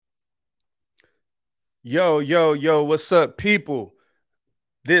Yo, yo, yo, what's up, people?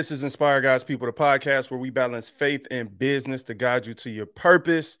 This is Inspire God's People, the podcast where we balance faith and business to guide you to your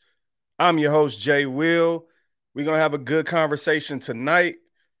purpose. I'm your host, Jay Will. We're going to have a good conversation tonight.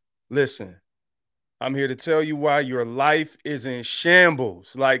 Listen, I'm here to tell you why your life is in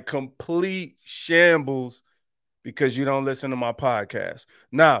shambles, like complete shambles, because you don't listen to my podcast.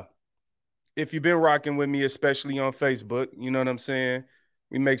 Now, if you've been rocking with me, especially on Facebook, you know what I'm saying?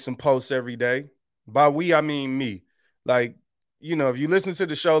 We make some posts every day. By we, I mean me. Like, if you listen to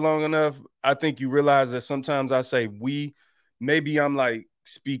the show long enough, I think you realize that sometimes I say we. Maybe I'm like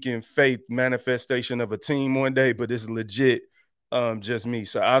speaking faith manifestation of a team one day, but it's legit just me.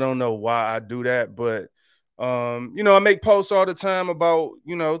 So I don't know why I do that, but I make posts all the time about,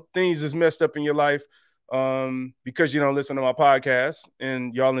 things that's messed up in your life because you don't listen to my podcast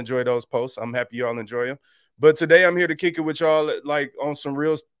and y'all enjoy those posts. I'm happy y'all enjoy them. But today I'm here to kick it with y'all like on some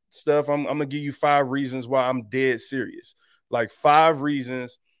real stuff. I'm gonna give you 5 reasons why I'm dead serious. Like 5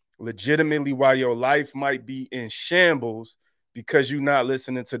 reasons legitimately why your life might be in shambles because you're not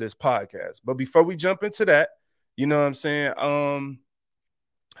listening to this podcast. But before we jump into that, you know what I'm saying?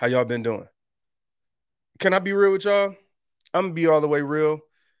 How y'all been doing? Can I be real with y'all? I'm gonna be all the way real.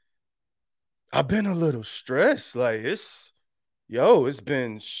 I've been a little stressed. Like it's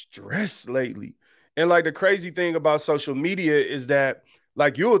been stress lately. And like the crazy thing about social media is that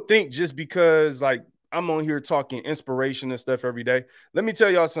like you'll think just because like I'm on here talking inspiration and stuff every day. Let me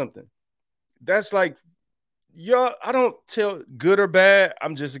tell y'all something. That's like y'all, I don't tell good or bad.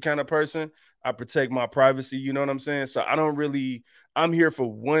 I'm just the kind of person I protect my privacy. You know what I'm saying? So I don't really, I'm here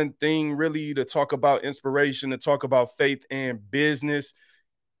for one thing really to talk about inspiration, to talk about faith and business.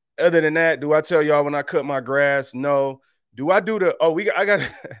 Other than that, do I tell y'all when I cut my grass? No. Do I do the I got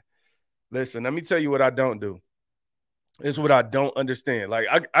listen, let me tell you what I don't do. It's what I don't understand. Like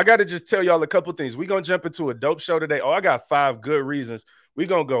I gotta just tell y'all a couple things. We're gonna jump into a dope show today. Oh, I got 5 good reasons. We're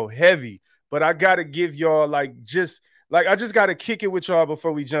gonna go heavy, but I gotta give y'all like just like I just gotta kick it with y'all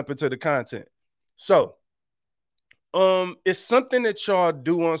before we jump into the content. So it's something that y'all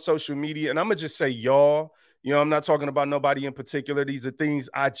do on social media, and I'm gonna just say y'all. I'm not talking about nobody in particular. These are things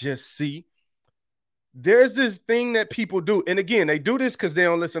I just see. There's this thing that people do, and again, they do this because they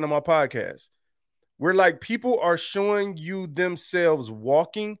don't listen to my podcast. Where like people are showing you themselves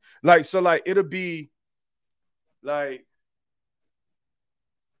walking, like so, like it'll be like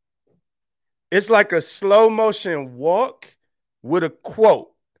it's like a slow motion walk with a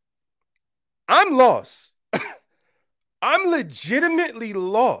quote. I'm lost. I'm legitimately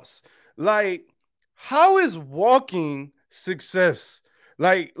lost. Like, how is walking success?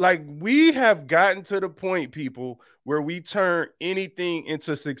 Like we have gotten to the point, people, where we turn anything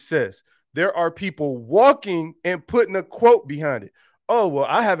into success. There are people walking and putting a quote behind it. Oh, well,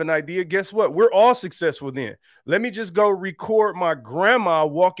 I have an idea. Guess what? We're all successful then. Let me just go record my grandma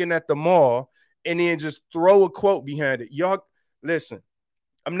walking at the mall and then just throw a quote behind it. Y'all, listen,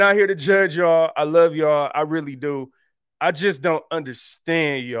 I'm not here to judge y'all. I love y'all. I really do. I just don't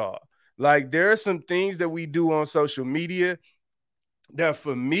understand y'all. Like there are some things that we do on social media that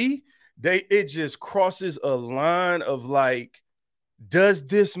for me, it just crosses a line of like, does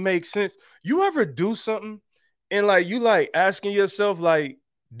this make sense? You ever do something and like you like asking yourself, like,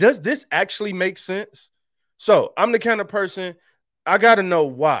 does this actually make sense? So I'm the kind of person I gotta know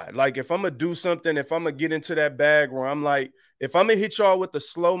why. Like, if I'm gonna do something, if I'm gonna get into that bag where I'm like, if I'm gonna hit y'all with the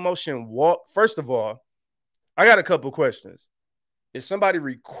slow motion walk, first of all, I got a couple questions. Is somebody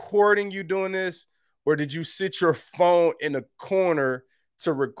recording you doing this, or did you sit your phone in a corner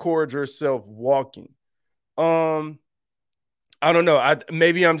to record yourself walking? Um, I don't know.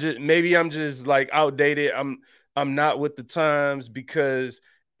 Maybe I'm just like outdated. I'm not with the times because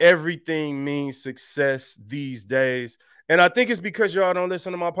everything means success these days. And I think it's because y'all don't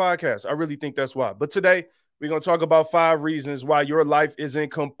listen to my podcast. I really think that's why. But today we're gonna talk about 5 reasons why your life is in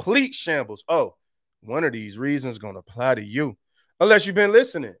complete shambles. Oh, one of these reasons gonna apply to you. Unless you've been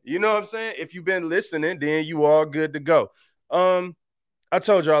listening. You know what I'm saying? If you've been listening, then you all good to go. Um, I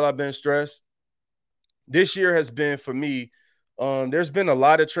told y'all I've been stressed. This year has been for me. There's been a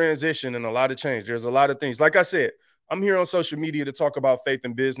lot of transition and a lot of change. There's a lot of things. Like I said, I'm here on social media to talk about faith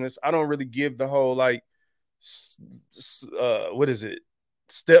and business. I don't really give the whole like, what is it,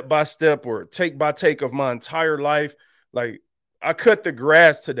 step by step or take by take of my entire life. Like I cut the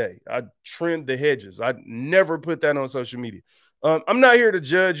grass today. I trimmed the hedges. I never put that on social media. I'm not here to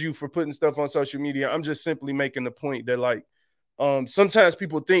judge you for putting stuff on social media. I'm just simply making the point that like sometimes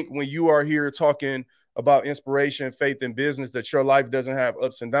people think when you are here talking about inspiration, faith, and business that your life doesn't have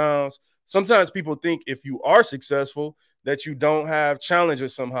ups and downs. Sometimes people think if you are successful that you don't have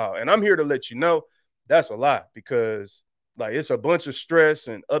challenges somehow. And I'm here to let you know that's a lot because like it's a bunch of stress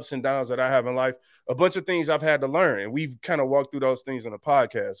and ups and downs that I have in life, a bunch of things I've had to learn. And we've kind of walked through those things in the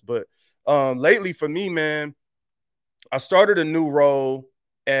podcast. But lately for me, man, I started a new role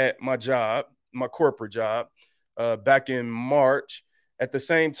at my job, my corporate job, back in March. At the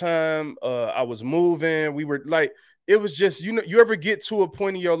same time, I was moving. We were like, it was just, you know, you ever get to a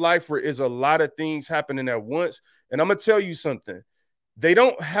point in your life where there's a lot of things happening at once? And I'm going to tell you something. They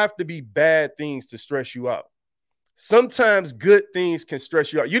don't have to be bad things to stress you out. Sometimes good things can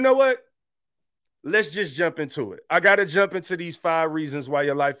stress you out. You know what? Let's just jump into it. I got to jump into these 5 reasons why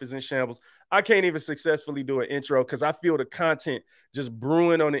your life is in shambles. I can't even successfully do an intro because I feel the content just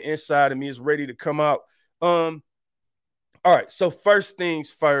brewing on the inside of me. It's ready to come out. All right. So first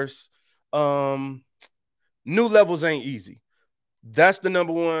things first, new levels ain't easy. That's the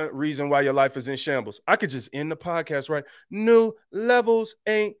number one reason why your life is in shambles. I could just end the podcast, right? New levels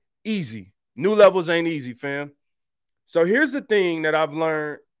ain't easy. New levels ain't easy, fam. So here's the thing that I've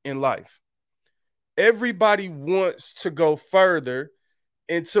learned in life. Everybody wants to go further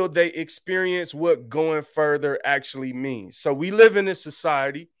until they experience what going further actually means. So we live in a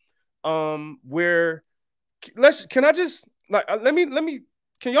society where can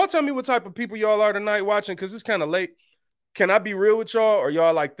y'all tell me what type of people y'all are tonight watching? Because it's kind of late. Can I be real with y'all, or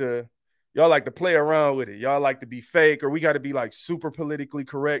y'all like to play around with it? Y'all like to be fake, or we got to be like super politically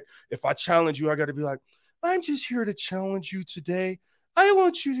correct? If I challenge you, I got to be like, I'm just here to challenge you today. I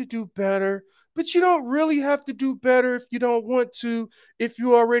want you to do better, but you don't really have to do better if you don't want to. If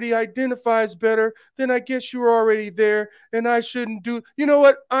you already identify as better, then I guess you're already there, and I shouldn't do. You know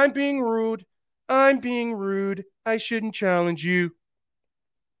what? I'm being rude. I shouldn't challenge you.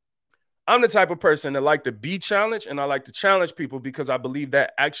 I'm the type of person that like to be challenged, and I like to challenge people because I believe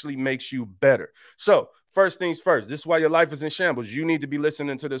that actually makes you better. So first things first, this is why your life is in shambles. You need to be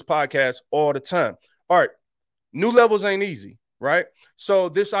listening to this podcast all the time. All right. New levels ain't easy, right? So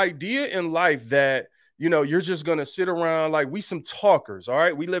this idea in life that, you know, you're just going to sit around like we some talkers. All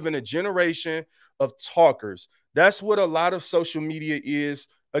right. We live in a generation of talkers. That's what a lot of social media is.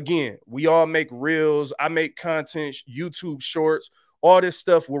 Again, we all make reels. I make content, YouTube shorts, all this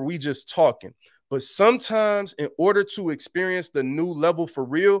stuff where we just talking. But sometimes in order to experience the new level for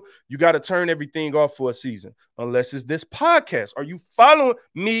real, you got to turn everything off for a season, unless it's this podcast. Are you following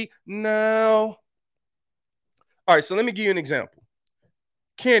me now? All right, so let me give you an example.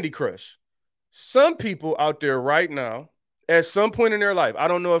 Candy Crush. Some people out there right now, at some point in their life, I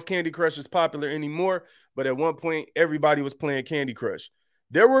don't know if Candy Crush is popular anymore, but at one point, everybody was playing Candy Crush.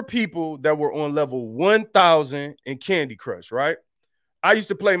 There were people that were on level 1,000 in Candy Crush, right? I used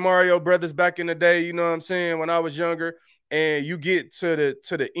to play Mario Brothers back in the day, you know what I'm saying, when I was younger, and you get to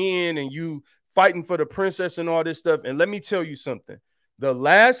the end and you fighting for the princess and all this stuff. And let me tell you something. The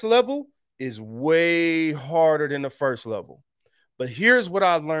last level is way harder than the first level. But here's what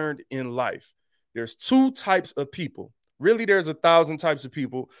I learned in life. There's 2 types of people. Really, there's 1,000 types of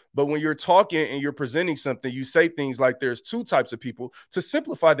people. But when you're talking and you're presenting something, you say things like there's 2 types of people to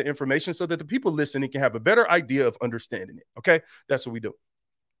simplify the information so that the people listening can have a better idea of understanding it. Okay, that's what we do.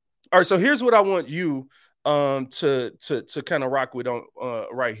 All right, so here's what I want you to kind of rock with on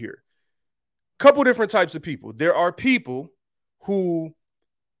right here. Couple different types of people. There are people who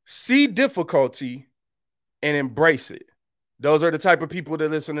see difficulty and embrace it. Those are the type of people that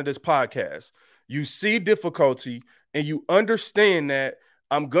listen to this podcast. You see difficulty and you understand that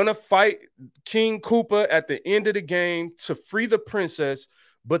I'm going to fight King Koopa at the end of the game to free the princess,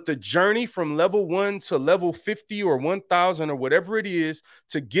 but the journey from level 1 to level 50 or 1,000 or whatever it is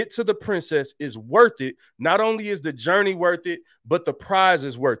to get to the princess is worth it. Not only is the journey worth it, but the prize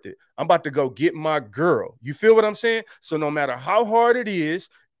is worth it. I'm about to go get my girl. You feel what I'm saying? So no matter how hard it is,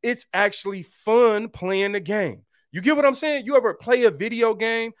 it's actually fun playing the game. You get what I'm saying? You ever play a video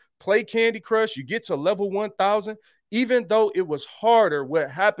game, play Candy Crush, you get to level 1,000, even though it was harder, what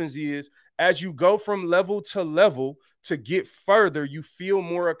happens is as you go from level to get further, you feel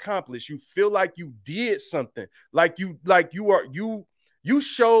more accomplished. You feel like you did something, like you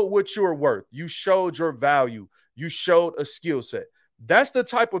showed what you're worth. You showed your value. You showed a skill set. That's the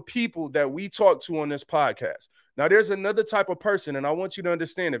type of people that we talk to on this podcast. Now, there's another type of person, and I want you to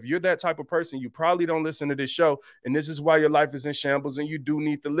understand, if you're that type of person, you probably don't listen to this show, and this is why your life is in shambles, and you do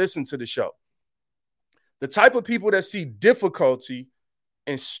need to listen to the show. The type of people that see difficulty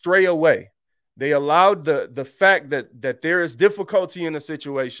and stray away. They allowed the fact that there is difficulty in a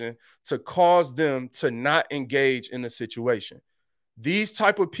situation to cause them to not engage in the situation. These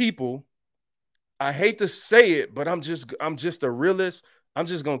type of people, I hate to say it, but I'm just a realist. I'm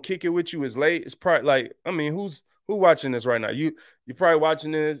just gonna kick it with you as late. It's probably like, I mean, who's Who watching this right now? You're probably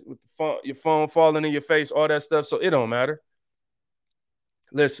watching this with your phone falling in your face, all that stuff. So it don't matter.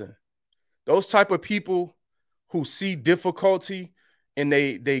 Listen, those type of people who see difficulty and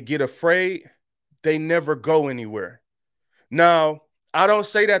they get afraid, they never go anywhere. Now, I don't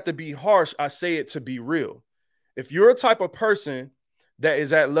say that to be harsh. I say it to be real. If you're a type of person that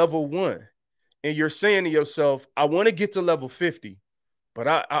is at level 1 and you're saying to yourself, I want to get to level 50, but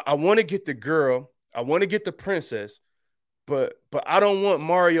I want to get the girl, I want to get the princess, but I don't want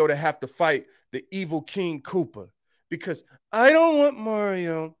Mario to have to fight the evil King Koopa because I don't want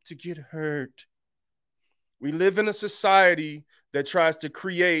Mario to get hurt. We live in a society that tries to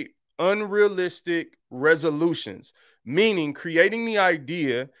create unrealistic resolutions, meaning creating the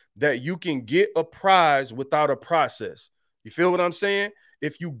idea that you can get a prize without a process. You feel what I'm saying?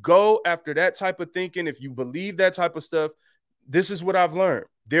 If you go after that type of thinking, if you believe that type of stuff, this is what I've learned.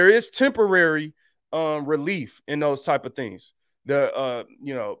 There is temporary relief in those type of things.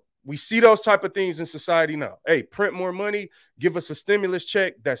 We see those type of things in society now. Hey, print more money, give us a stimulus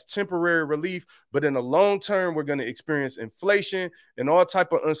check. That's temporary relief. But in the long term, we're going to experience inflation and all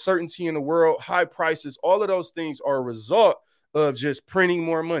type of uncertainty in the world, high prices. All of those things are a result of just printing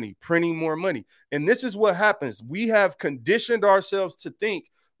more money. And this is what happens. We have conditioned ourselves to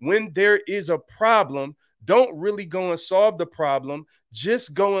think when there is a problem, don't really go and solve the problem.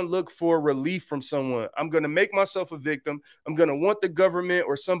 Just go and look for relief from someone. I'm going to make myself a victim. I'm going to want the government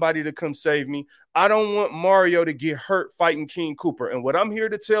or somebody to come save me. I don't want Mario to get hurt fighting King Koopa. And what I'm here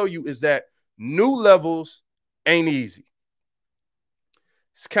to tell you is that new levels ain't easy.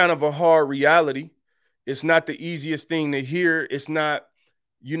 It's kind of a hard reality. It's not the easiest thing to hear. It's not,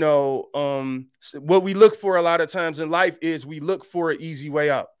 what we look for a lot of times in life is we look for an easy way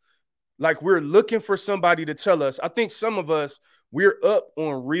out. Like we're looking for somebody to tell us. I think some of us, we're up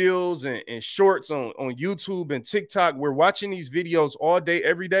on reels and shorts on YouTube and TikTok. We're watching these videos all day,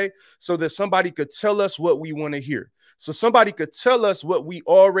 every day, so that somebody could tell us what we want to hear. So somebody could tell us what we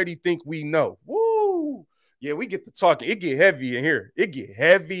already think we know. Woo! Yeah, we get to talking. It get heavy in here. It get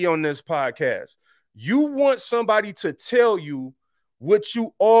heavy on this podcast. You want somebody to tell you what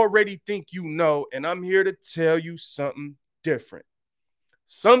you already think you know, and I'm here to tell you something different.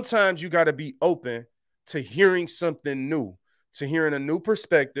 Sometimes you got to be open to hearing something new, to hearing a new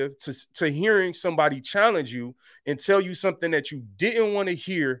perspective, to hearing somebody challenge you and tell you something that you didn't want to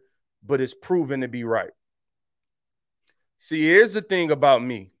hear, but it's proven to be right. See, here's the thing about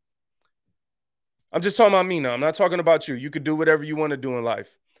me. I'm just talking about me now. I'm not talking about you. You could do whatever you want to do in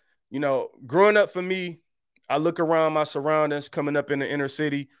life. Growing up for me, I look around my surroundings, coming up in the inner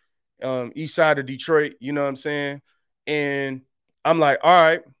city, east side of Detroit, you know what I'm saying? And I'm like, all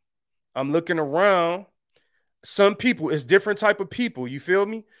right, I'm looking around. Some people, it's different type of people. You feel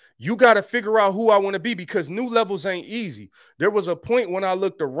me? You got to figure out who I want to be because new levels ain't easy. There was a point when I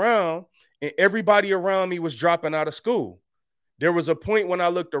looked around and everybody around me was dropping out of school. There was a point when I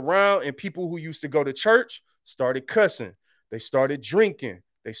looked around and people who used to go to church started cussing. They started drinking.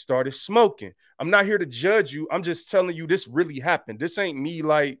 They started smoking. I'm not here to judge you. I'm just telling you this really happened. This ain't me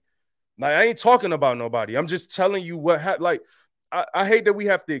like I ain't talking about nobody. I'm just telling you what happened. I hate that we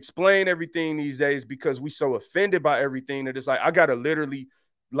have to explain everything these days because we so offended by everything that it's like I gotta literally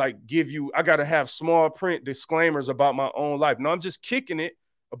I gotta have small print disclaimers about my own life. No, I'm just kicking it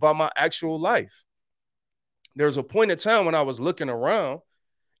about my actual life. There's a point in time when I was looking around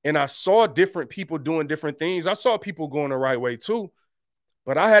and I saw different people doing different things. I saw people going the right way too,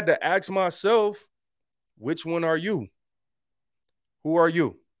 but I had to ask myself, which one are you? Who are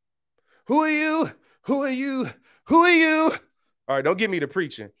you? Who are you? Who are you? Who are you? All right, don't get me to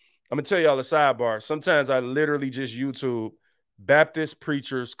preaching. I'm going to tell y'all a sidebar. Sometimes I literally just YouTube Baptist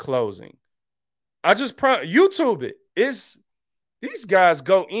preachers closing. I just YouTube it. These guys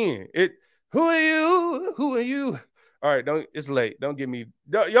go in. Who are you? Who are you? All right, it's late. Don't get me.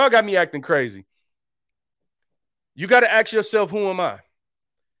 Y'all got me acting crazy. You got to ask yourself, who am I?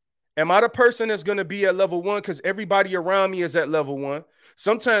 Am I the person that's going to be at level 1 because everybody around me is at level 1?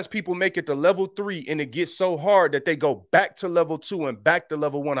 Sometimes people make it to level 3 and it gets so hard that they go back to level 2 and back to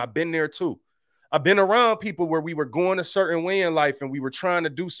level 1. I've been there too. I've been around people where we were going a certain way in life and we were trying to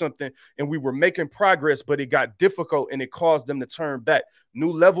do something and we were making progress, but it got difficult and it caused them to turn back.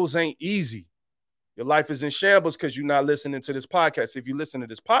 New levels ain't easy. Your life is in shambles because you're not listening to this podcast. If you listen to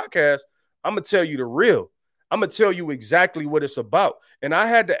this podcast, I'm going to tell you the real. I'm going to tell you exactly what it's about. And I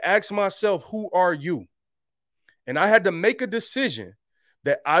had to ask myself, who are you? And I had to make a decision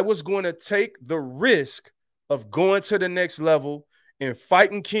that I was going to take the risk of going to the next level and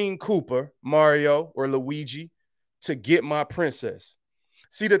fighting King Koopa, Mario, or Luigi to get my princess.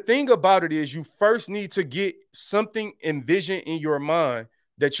 See, the thing about it is you first need to get something envisioned in your mind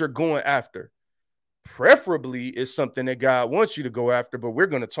that you're going after. Preferably is something that God wants you to go after, but we're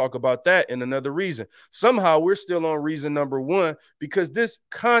going to talk about that in another reason. Somehow we're still on reason number one because this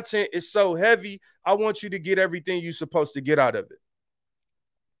content is so heavy. I want you to get everything you're supposed to get out of it.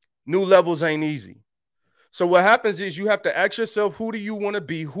 New levels ain't easy. So what happens is you have to ask yourself, who do you want to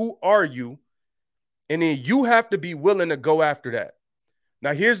be? Who are you? And then you have to be willing to go after that.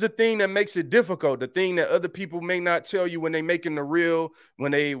 Now, here's the thing that makes it difficult, the thing that other people may not tell you when they're making the reel,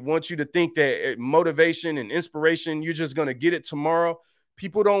 when they want you to think that motivation and inspiration, you're just going to get it tomorrow.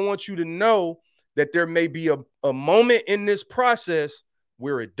 People don't want you to know that there may be a moment in this process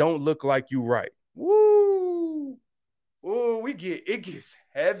where it don't look like you right. Woo! Oh, it gets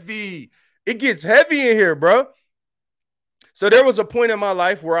heavy. It gets heavy in here, bro. So there was a point in my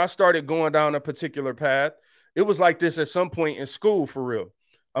life where I started going down a particular path. It was like this at some point in school, for real.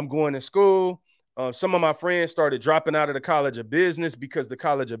 I'm going to school. Some of my friends started dropping out of the College of Business because the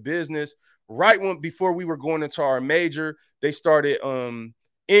College of Business, before we were going into our major, they started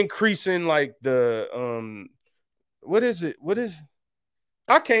increasing like the what is it?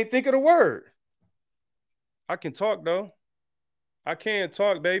 I can't think of the word. I can talk though. I can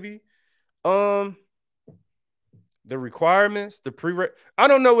talk, baby. The requirements, I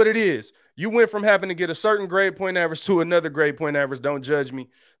don't know what it is. You went from having to get a certain grade point average to another grade point average. Don't judge me.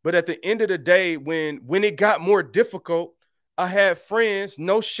 But at the end of the day, when it got more difficult, I had friends,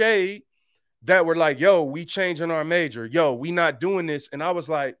 no shade, that were like, yo, we changing our major. Yo, we not doing this. And I was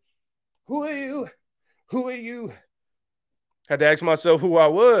like, who are you? Who are you? Had to ask myself who I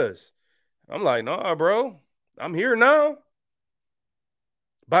was. I'm like, nah, bro, I'm here now.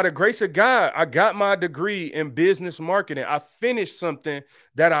 By the grace of God, I got my degree in business marketing. I finished something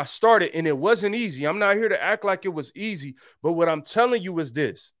that I started, and it wasn't easy. I'm not here to act like it was easy, but what I'm telling you is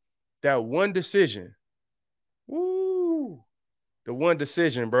this, that one decision. Woo! The one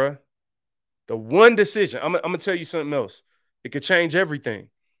decision, bro. The one decision. I'm going to tell you something else. It could change everything.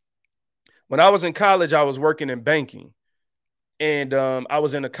 When I was in college, I was working in banking, and I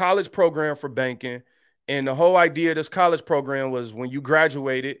was in a college program for banking. And the whole idea of this college program was when you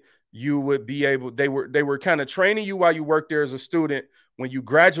graduated, you would be able, they were kind of training you while you worked there as a student. When you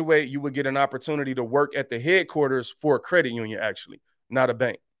graduate, you would get an opportunity to work at the headquarters for a credit union, actually, not a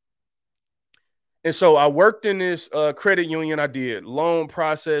bank. And so I worked in this credit union. I did loan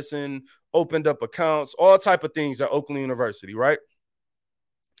processing, opened up accounts, all type of things at Oakland University, right?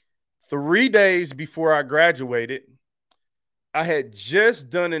 3 days before I graduated, I had just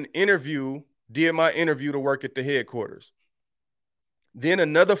done an interview, did my interview to work at the headquarters. Then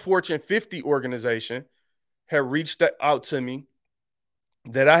another Fortune 50 organization had reached out to me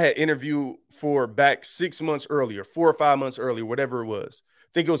that I had interviewed for back 6 months earlier, 4 or 5 months earlier, whatever it was.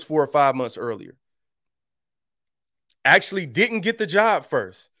 I think it was 4 or 5 months earlier. Actually didn't get the job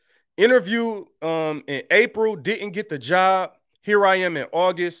first. Interview in April, didn't get the job. Here I am in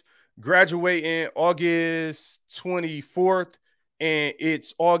August, graduating August 24th. And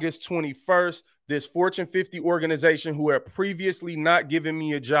it's August 21st. This Fortune 50 organization who had previously not given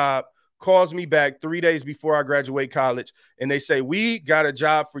me a job calls me back 3 days before I graduate college. And they say, we got a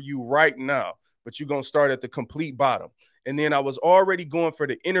job for you right now, but you're going to start at the complete bottom. And then I was already going for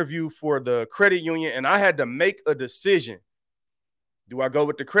the interview for the credit union. And I had to make a decision. Do I go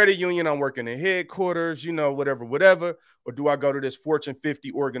with the credit union? I'm working in headquarters, whatever. Or do I go to this Fortune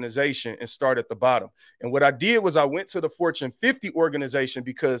 50 organization and start at the bottom? And what I did was I went to the Fortune 50 organization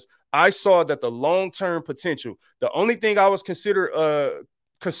because I saw that the long-term potential, the only thing I was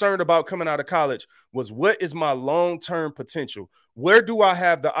concerned about coming out of college was, what is my long-term potential? Where do I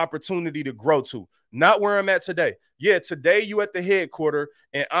have the opportunity to grow to? Not where I'm at today. Yeah, today you at the headquarters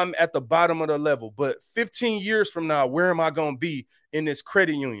and I'm at the bottom of the level. But 15 years from now, where am I going to be in this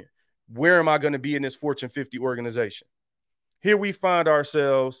credit union? Where am I going to be in this Fortune 50 organization? Here we find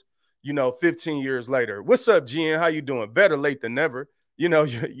ourselves, 15 years later. What's up, Jen? How you doing? Better late than never.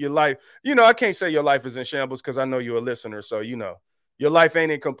 Your life, I can't say your life is in shambles because I know you're a listener. So, your life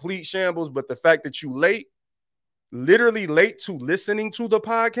ain't in complete shambles, but the fact that you literally late to listening to the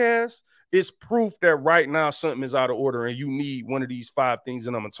podcast is proof that right now something is out of order and you need one of these 5 things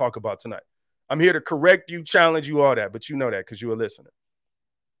that I'm going to talk about tonight. I'm here to correct you, challenge you, all that, but you know that because you're a listener.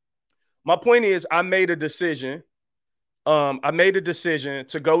 My point is I made a decision.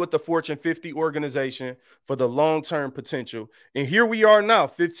 To go with the Fortune 50 organization for the long-term potential. And here we are now,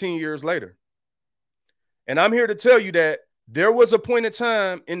 15 years later. And I'm here to tell you that there was a point in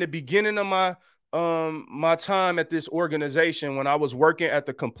time in the beginning of my time at this organization when I was working at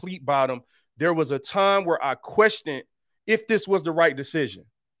the complete bottom. There was a time where I questioned if this was the right decision.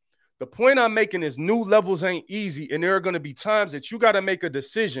 The point I'm making is new levels ain't easy, and there are going to be times that you got to make a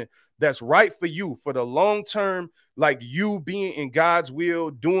decision that's right for you for the long term, like you being in God's will,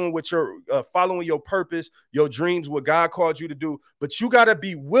 doing what you're following your purpose, your dreams, what God called you to do. But you got to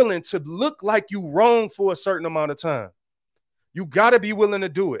be willing to look like you wrong for a certain amount of time. You got to be willing to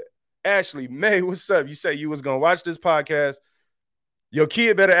do it. Ashley, May, what's up? You say you was going to watch this podcast. Your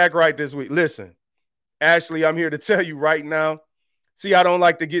kid better act right this week. Listen, Ashley, I'm here to tell you right now. See, I don't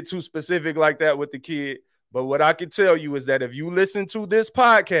like to get too specific like that with the kid, but what I can tell you is that if you listen to this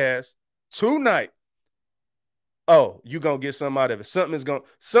podcast tonight, oh, you're going to get something out of it. Something going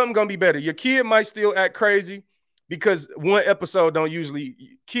to be better. Your kid might still act crazy because one episode don't usually,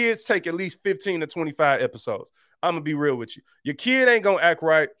 kids take at least 15 to 25 episodes. I'm going to be real with you. Your kid ain't going to act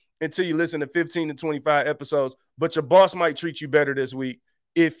right until you listen to 15 to 25 episodes, but your boss might treat you better this week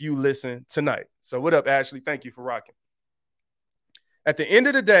if you listen tonight. So what up, Ashley? Thank you for rocking. At the end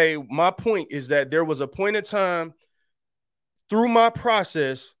of the day, my point is that there was a point in time through my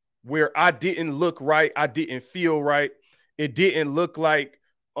process where I didn't look right. I didn't feel right. It didn't look like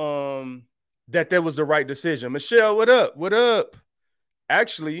that there was the right decision. Michelle, what up? What up?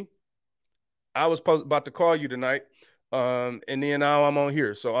 Actually, I was about to call you tonight, and then now I'm on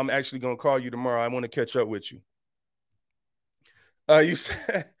here. So I'm actually going to call you tomorrow. I want to catch up with you. You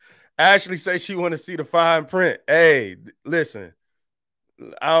said, Ashley say she want to see the fine print. Hey, listen.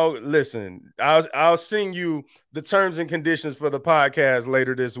 I'll sing you the terms and conditions for the podcast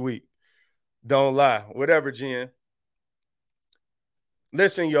later this week. Don't lie. Whatever, Jen.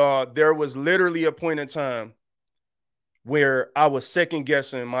 Listen, y'all, there was literally a point in time where I was second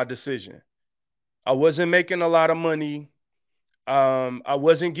guessing my decision. I wasn't making a lot of money. I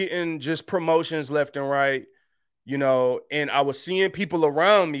wasn't getting just promotions left and right, and I was seeing people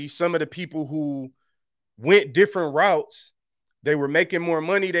around me, some of the people who went different routes. They were making more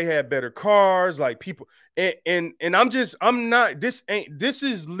money. They had better cars, like people. And I'm trying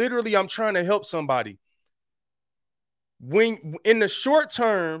to help somebody. When in the short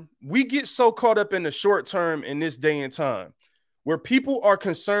term, we get so caught up in the short term in this day and time where people are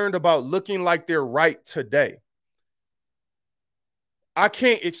concerned about looking like they're right today. I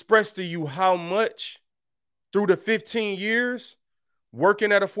can't express to you how much through the 15 years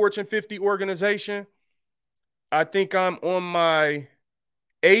working at a Fortune 50 organization, I think I'm on my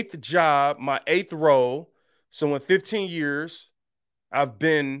 8th job, my 8th role. So in 15 years, I've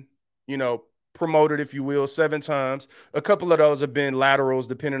been, promoted, if you will, 7 times. A couple of those have been laterals,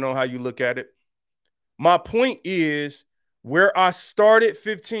 depending on how you look at it. My point is where I started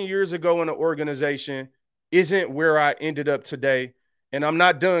 15 years ago in an organization isn't where I ended up today. And I'm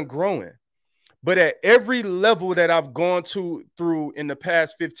not done growing. But at every level that I've gone through in the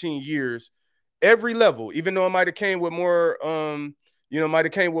past 15 years, every level, even though it might have came with more, might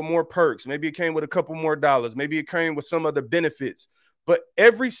have came with more perks. Maybe it came with a couple more dollars. Maybe it came with some other benefits. But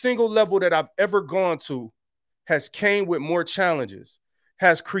every single level that I've ever gone to has came with more challenges,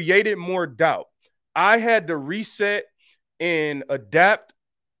 has created more doubt. I had to reset and adapt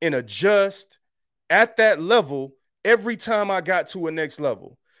and adjust at that level every time I got to a next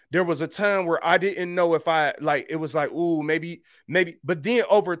level. There was a time where I didn't know if it was like, ooh, maybe. But then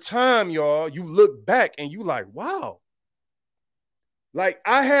over time, y'all, you look back and you like, wow. Like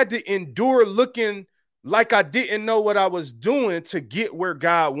I had to endure looking like I didn't know what I was doing to get where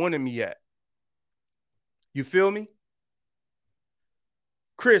God wanted me at. You feel me?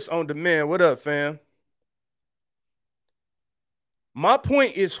 Chris on demand, what up, fam? My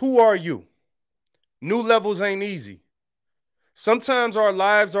point is, who are you? New levels ain't easy. Sometimes our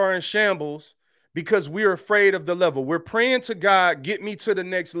lives are in shambles because we're afraid of the level. We're praying to God, get me to the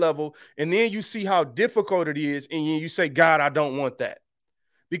next level. And then you see how difficult it is. And you say, God, I don't want that.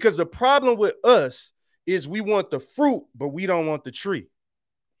 Because the problem with us is we want the fruit, but we don't want the tree.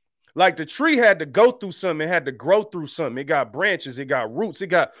 Like the tree had to go through something, it had to grow through something. It got branches, it got roots, it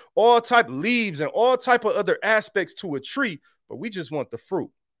got all type of leaves and all type of other aspects to a tree, but we just want the fruit.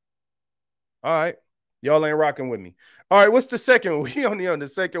 All right. Y'all ain't rocking with me. All right, what's the second one? We only on the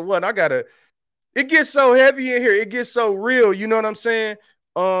second one. It gets so heavy in here. It gets so real. You know what I'm saying?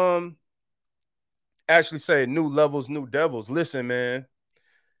 Actually say new levels, new devils. Listen, man.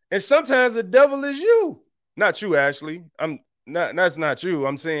 And sometimes the devil is you. Not you, Ashley. That's not you.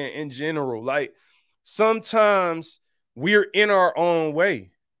 I'm saying in general. Like sometimes we're in our own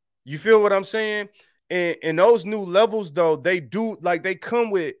way. You feel what I'm saying? And those new levels, though, they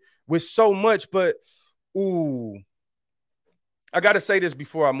come with so much, but ooh, I got to say this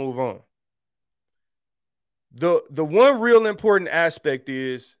before I move on. The one real important aspect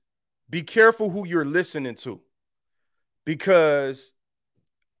is be careful who you're listening to. because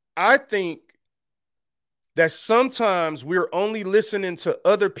I think that sometimes we're only listening to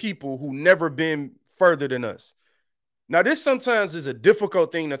other people who never been further than us. Now, this sometimes is a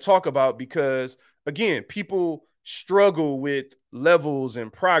difficult thing to talk about because, again, people struggle with levels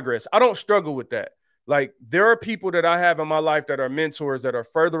and progress. I don't struggle with that. Like, there are people that I have in my life that are mentors that are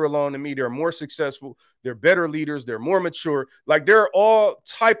further along than me. They're more successful. They're better leaders. They're more mature. Like, there are all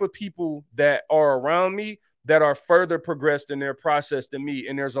type of people that are around me that are further progressed in their process than me.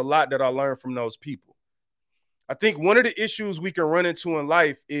 And there's a lot that I learned from those people. I think one of the issues we can run into in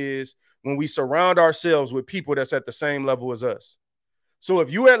life is when we surround ourselves with people that's at the same level as us. So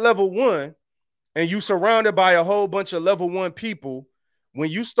if you at level 1 and you surrounded by a whole bunch of level 1 people, when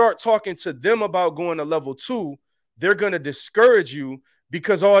you start talking to them about going to level 2, they're going to discourage you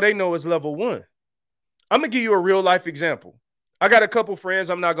because all they know is level 1. I'm going to give you a real life example. I got a couple friends.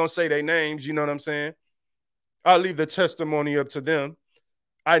 I'm not going to say their names. You know what I'm saying? I'll leave the testimony up to them.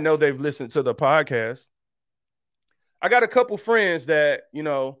 I know they've listened to the podcast. I got a couple friends that,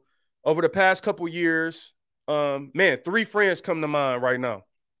 over the past couple years, 3 friends come to mind right now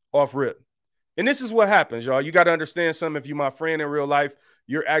off rip. And this is what happens, y'all. You got to understand something. If you're my friend in real life,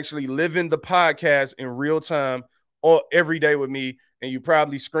 you're actually living the podcast in real time or every day with me. And you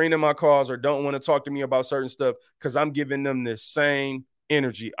probably screening my calls or don't want to talk to me about certain stuff because I'm giving them this same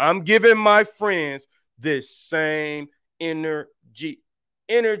energy. I'm giving my friends this same energy.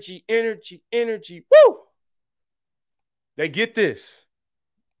 Woo! They get this.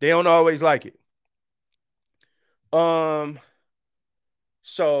 They don't always like it.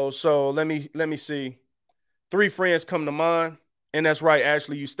 So let me see. 3 friends come to mind. And that's right,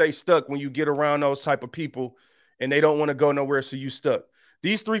 Ashley. You stay stuck when you get around those type of people and they don't want to go nowhere, so you stuck.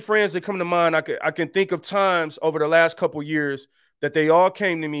 These 3 friends that come to mind, I can think of times over the last couple years that they all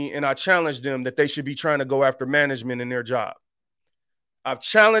came to me and I challenged them that they should be trying to go after management in their job. I've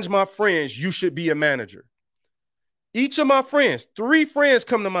challenged my friends, you should be a manager. Each of my friends, 3 friends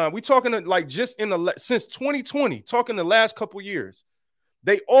come to mind. We talking like just since 2020, talking the last couple years.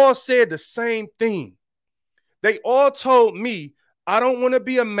 They all said the same thing. They all told me, I don't want to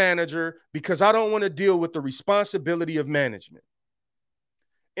be a manager because I don't want to deal with the responsibility of management.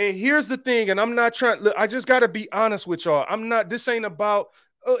 And here's the thing, and I'm not trying, look, I just got to be honest with y'all. This ain't about,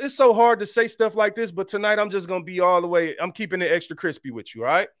 it's so hard to say stuff like this, but tonight I'm just going to be all the way, I'm keeping it extra crispy with you, all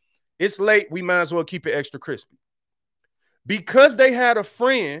right? It's late, we might as well keep it extra crispy. Because they had a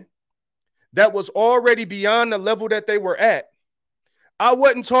friend that was already beyond the level that they were at, I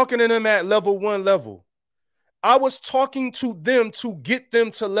wasn't talking to them at level 1 level. I was talking to them to get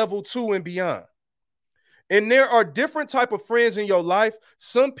them to level 2 and beyond. And there are different type of friends in your life.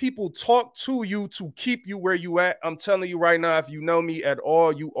 Some people talk to you to keep you where you at. I'm telling you right now, if you know me at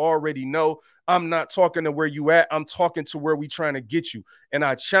all, you already know I'm not talking to where you at. I'm talking to where we trying to get you. And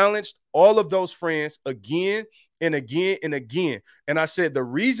I challenged all of those friends again and again and again. And I said, the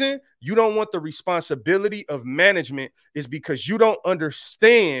reason you don't want the responsibility of management is because you don't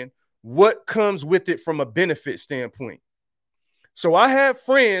understand what comes with it from a benefit standpoint. So I had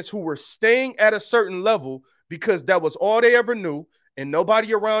friends who were staying at a certain level because that was all they ever knew, and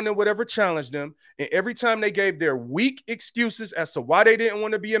nobody around them would ever challenge them. And every time they gave their weak excuses as to why they didn't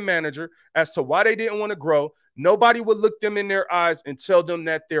want to be a manager, as to why they didn't want to grow, nobody would look them in their eyes and tell them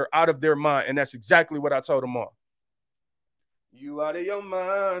that they're out of their mind. And that's exactly what I told them all. You out of your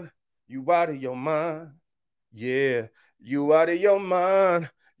mind. You out of your mind. Yeah. You out of your mind.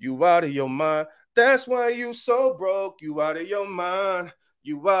 You out of your mind. That's why you so broke. You out of your mind.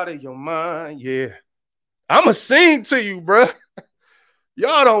 You out of your mind. Yeah. I'ma sing to you, bro.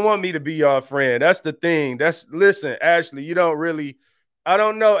 Y'all don't want me to be your friend. That's the thing. Listen, Ashley, you don't really, I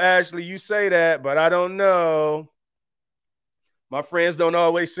don't know, Ashley. You say that, but I don't know. My friends don't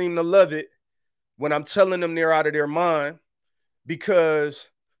always seem to love it when I'm telling them they're out of their mind because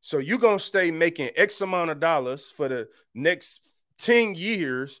so you're going to stay making X amount of dollars for the next 10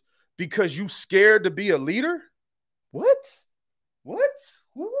 years because you scared to be a leader? What?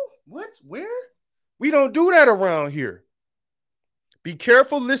 Who? What? Where? We don't do that around here. Be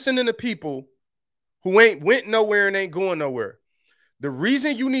careful listening to people who ain't went nowhere and ain't going nowhere. The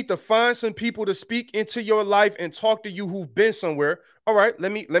reason you need to find some people to speak into your life and talk to you who've been somewhere. All right,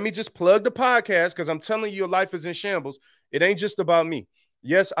 let me just plug the podcast because I'm telling you your life is in shambles. It ain't just about me.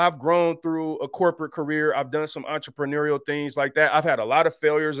 Yes, I've grown through a corporate career. I've done some entrepreneurial things like that. I've had a lot of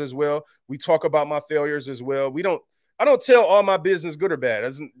failures as well. We talk about my failures as well. I don't tell all my business good or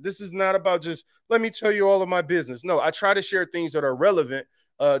bad. This is not about just let me tell you all of my business. No, I try to share things that are relevant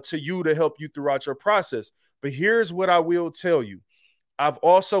to you to help you throughout your process. But here's what I will tell you. I've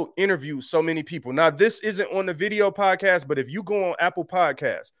also interviewed so many people. Now, this isn't on the video podcast, but if you go on Apple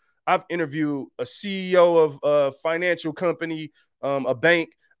Podcasts, I've interviewed a CEO of a financial company, a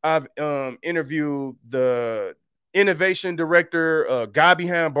bank. I've interviewed the innovation director, Guy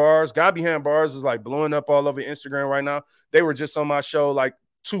Behind Bars. Guy Behind Bars is like blowing up all over Instagram right now. They were just on my show like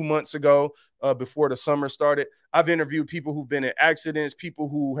 2 months ago, before the summer started. I've interviewed people who've been in accidents, people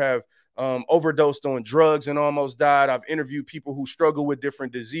who have overdosed on drugs and almost died. I've interviewed people who struggle with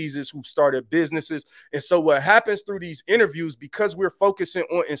different diseases, who've started businesses. And so what happens through these interviews, because we're focusing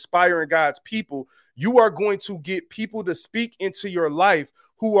on inspiring God's people, you are going to get people to speak into your life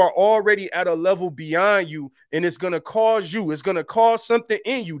who are already at a level beyond you, and it's going to cause something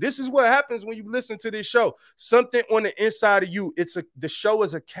in you. This is what happens when you listen to this show. Something on the inside of you. The show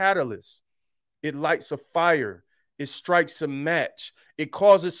is a catalyst. It lights a fire. It strikes a match. It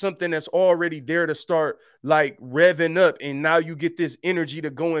causes something that's already there to start like revving up. And now you get this energy to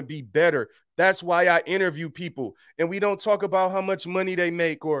go and be better. That's why I interview people. And we don't talk about how much money they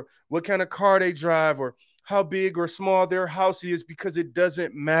make or what kind of car they drive or how big or small their house is, because it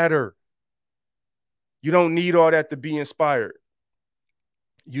doesn't matter. You don't need all that to be inspired.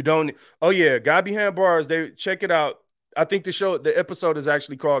 You don't. Oh, yeah. Guy Behind Bars. They check it out. I think the episode is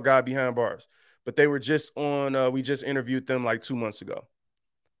actually called Guy Behind Bars. But they were just on, we just interviewed them like 2 months ago.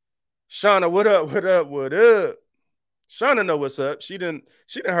 Shauna, what up? What up? What up? Shauna know what's up. She didn't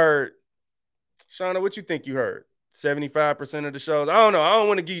heard. Shauna, what you think you heard? 75% of the shows. I don't know. I don't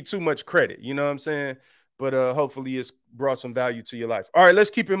want to give you too much credit. You know what I'm saying? But hopefully it's brought some value to your life. All right, let's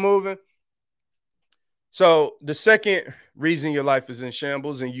keep it moving. So the second reason your life is in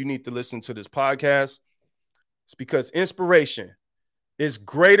shambles and you need to listen to this podcast is because inspiration is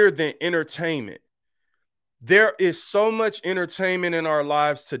greater than entertainment. There is so much entertainment in our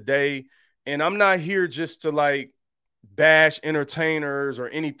lives today, and I'm not here just to like bash entertainers or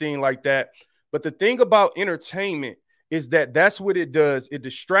anything like that. But the thing about entertainment is that that's what it does. It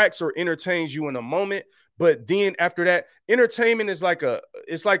distracts or entertains you in a moment. But then after that, entertainment is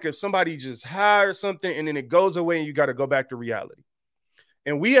it's like if somebody just hires something and then it goes away and you got to go back to reality.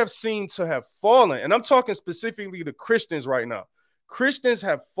 And we have seemed to have fallen, and I'm talking specifically to Christians right now. Christians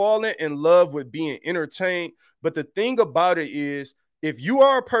have fallen in love with being entertained. But the thing about it is, if you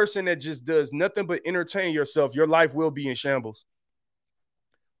are a person that just does nothing but entertain yourself, your life will be in shambles.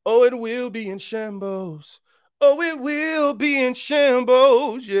 Oh, it will be in shambles. Oh, it will be in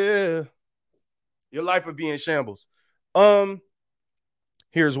shambles. Yeah. Your life will be in shambles.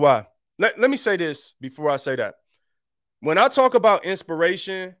 Here's why. Let me say this before I say that. When I talk about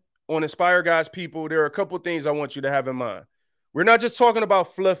inspiration on Inspire God's People, there are a couple of things I want you to have in mind. We're not just talking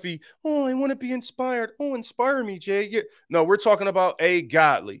about fluffy, oh, I want to be inspired. Oh, inspire me, Jay. Yeah. No, we're talking about a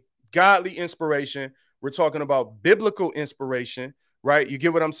godly inspiration. We're talking about biblical inspiration, right? You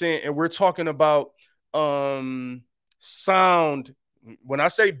get what I'm saying? And we're talking about sound. When I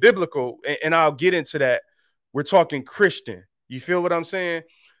say biblical, and I'll get into that, we're talking Christian. You feel what I'm saying?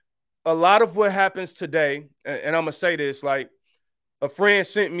 A lot of what happens today, and I'm going to say this, like a friend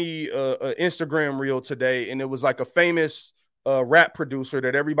sent me an Instagram reel today, and it was like a famous rap producer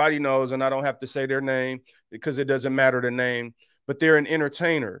that everybody knows, and I don't have to say their name because it doesn't matter the name, but they're an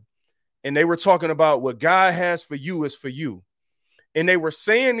entertainer. And they were talking about what God has for you is for you. And they were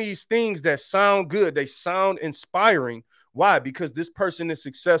saying these things that sound good. They sound inspiring. Why? Because this person is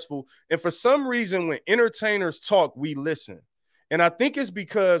successful. And for some reason, when entertainers talk, we listen. And I think it's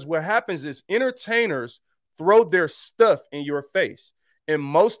because what happens is entertainers throw their stuff in your face. And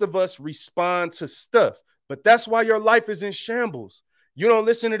most of us respond to stuff. But that's why your life is in shambles. You don't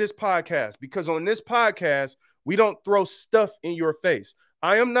listen to this podcast because on this podcast, we don't throw stuff in your face.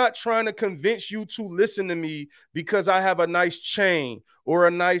 I am not trying to convince you to listen to me because I have a nice chain or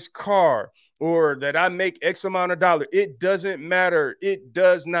a nice car or that I make X amount of dollars. It doesn't matter. It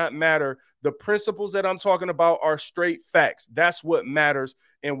does not matter. The principles that I'm talking about are straight facts. That's what matters.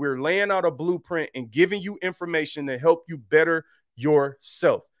 And we're laying out a blueprint and giving you information to help you better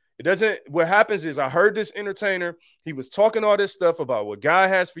yourself. It doesn't, what happens is I heard this entertainer, he was talking all this stuff about what God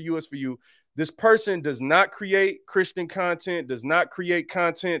has for you is for you. This person does not create Christian content, does not create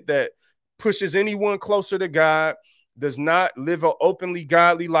content that pushes anyone closer to God, does not live an openly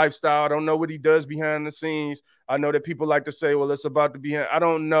godly lifestyle. I don't know what he does behind the scenes. I know that people like to say, well, it's about to be, I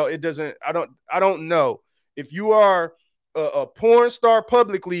don't know. It doesn't, I don't know. If you are a porn star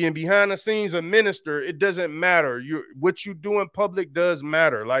publicly and behind the scenes a minister, it doesn't matter. What you do in public does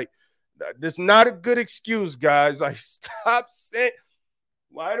matter. Like, that's not a good excuse, guys. Like, stop saying,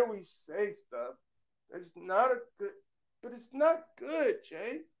 why do we say stuff? It's not a good, but it's not good,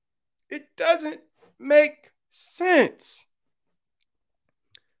 Jay. It doesn't make sense.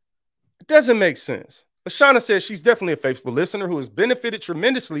 doesn't make sense. Lashana says she's definitely a faithful listener who has benefited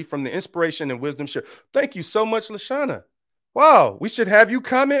tremendously from the inspiration and wisdom shared. Thank you so much, Lashana. Wow, we should have you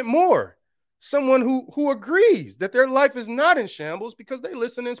comment more. Someone who agrees that their life is not in shambles because they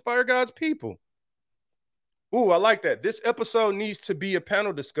listen to Inspire God's People. Ooh, I like that. This episode needs to be a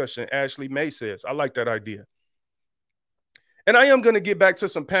panel discussion, Ashley May says. I like that idea. And I am going to get back to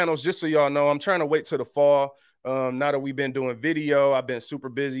some panels just so y'all know. I'm trying to wait till the fall. Now that we've been doing video, I've been super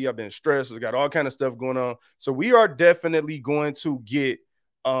busy. I've been stressed. I've got all kind of stuff going on. So we are definitely going to get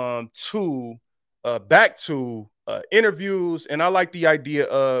back to interviews. And I like the idea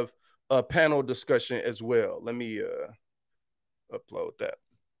of a panel discussion as well. Let me upload that.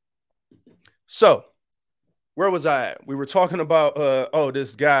 So where was I at? We were talking about,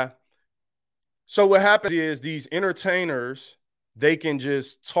 this guy. So what happens is these entertainers, they can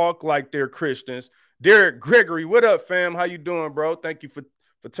just talk like they're Christians. Derek Gregory, what up, fam? How you doing, bro? Thank you for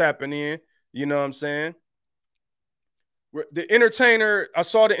tapping in. You know what I'm saying? The entertainer, I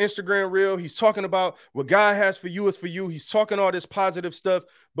saw the Instagram reel. He's talking about what God has for you is for you. He's talking all this positive stuff.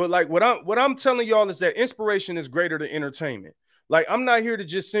 But like what I'm telling y'all is that inspiration is greater than entertainment. Like, I'm not here to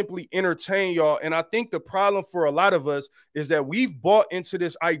just simply entertain y'all. And I think the problem for a lot of us is that we've bought into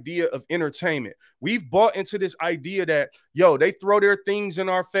this idea of entertainment. We've bought into this idea that, they throw their things in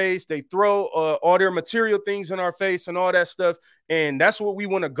our face. They throw all their material things in our face and all that stuff. And that's what we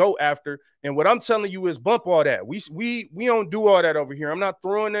want to go after. And what I'm telling you is bump all that. We don't do all that over here. I'm not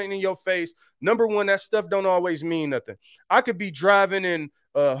throwing nothing in your face. Number one, that stuff don't always mean nothing. I could be driving in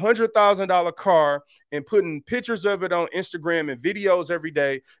a $100,000 car and putting pictures of it on Instagram and videos every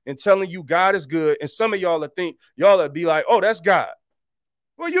day and telling you God is good. And some of y'all will be like, oh, that's God.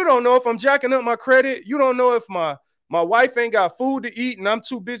 Well, you don't know if I'm jacking up my credit. You don't know if my wife ain't got food to eat and I'm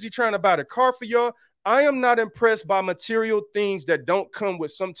too busy trying to buy the car for y'all. I am not impressed by material things that don't come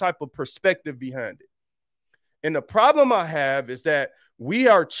with some type of perspective behind it. And the problem I have is that we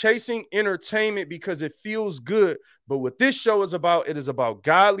are chasing entertainment because it feels good. But what this show is about, it is about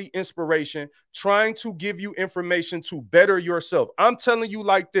godly inspiration, trying to give you information to better yourself. I'm telling you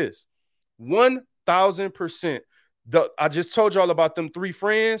like this, 1,000%. I just told y'all about them 3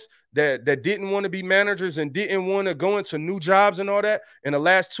 friends that didn't want to be managers and didn't want to go into new jobs and all that. In the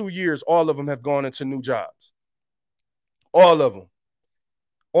last 2 years, all of them have gone into new jobs. All of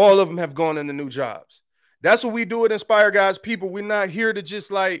them have gone into new jobs. That's what we do at Inspire God's People. We're not here to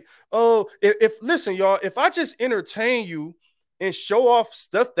just like, listen, y'all, if I just entertain you and show off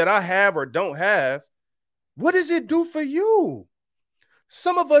stuff that I have or don't have, what does it do for you?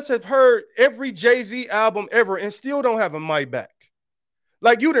 Some of us have heard every Jay-Z album ever and still don't have a mic back.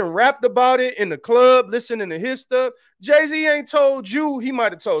 Like, you done rapped about it in the club, listening to his stuff. Jay-Z ain't told you. He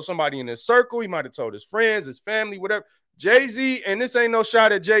might have told somebody in his circle. He might have told his friends, his family, whatever. Jay-Z, and this ain't no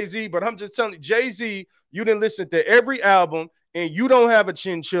shot at Jay-Z, but I'm just telling you, Jay-Z, you didn't listen to every album, and you don't have a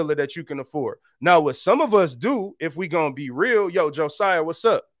chinchilla that you can afford. Now, what some of us do, if we gonna be real, Josiah, what's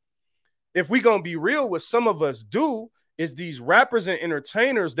up? If we gonna be real, what some of us do is these rappers and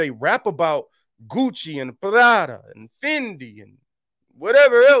entertainers, they rap about Gucci and Prada and Fendi and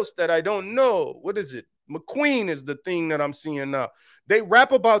whatever else that I don't know. What is it? McQueen is the thing that I'm seeing now. They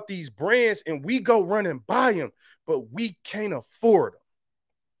rap about these brands, and we go run and buy them, but we can't afford them.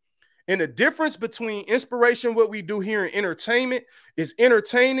 And the difference between inspiration, what we do here in entertainment, is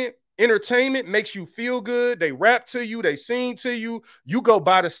entertainment makes you feel good. They rap to you, they sing to you. You go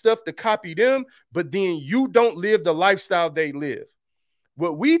buy the stuff to copy them, but then you don't live the lifestyle they live.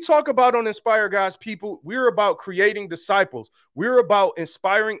 What we talk about on Inspire God's People, we're about creating disciples. We're about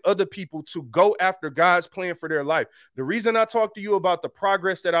inspiring other people to go after God's plan for their life. The reason I talk to you about the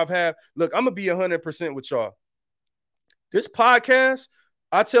progress that I've had, look, I'm going to be 100% with y'all. This podcast,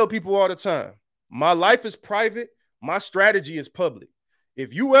 I tell people all the time, my life is private. My strategy is public.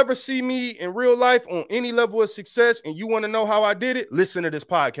 If you ever see me in real life on any level of success and you want to know how I did it, listen to this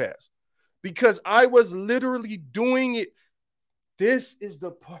podcast, because I was literally doing it. This is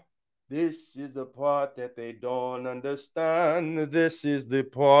the part that they don't understand. This is the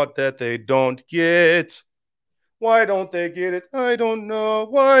part that they don't get. Why don't they get it? I don't know.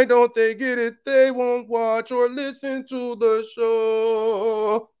 Why don't they get it? They won't watch or listen to the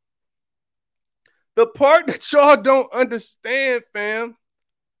show. The part that y'all don't understand, fam.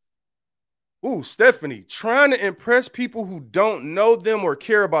 Ooh, Stephanie, trying to impress people who don't know them or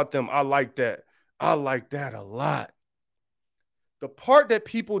care about them. I like that. I like that a lot. The part that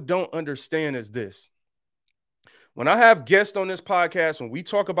people don't understand is this. When I have guests on this podcast, when we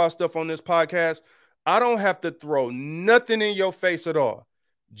talk about stuff on this podcast, I don't have to throw nothing in your face at all.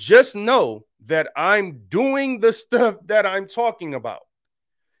 Just know that I'm doing the stuff that I'm talking about.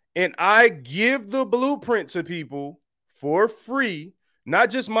 And I give the blueprint to people for free, not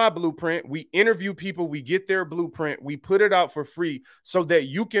just my blueprint. We interview people, we get their blueprint, we put it out for free so that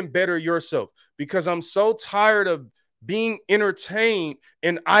you can better yourself. Because I'm so tired of being entertained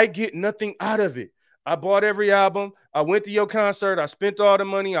and I get nothing out of it. I bought every album. I went to your concert. I spent all the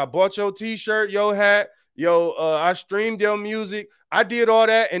money. I bought your t-shirt, your hat, I streamed your music. I did all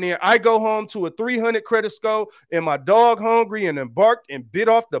that, and then I go home to a 300 credit score, and my dog hungry and embarked and bit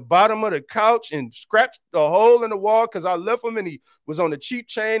off the bottom of the couch and scratched the hole in the wall because I left him and he was on the cheap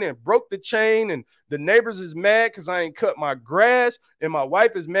chain and broke the chain, and the neighbors is mad because I ain't cut my grass, and my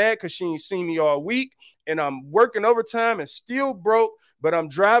wife is mad because she ain't seen me all week, and I'm working overtime and still broke, but I'm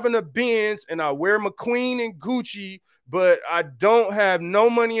driving a Benz and I wear McQueen and Gucci, but I don't have no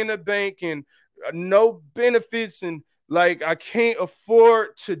money in the bank and no benefits, and like I can't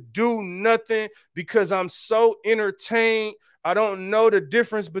afford to do nothing because I'm so entertained. I don't know the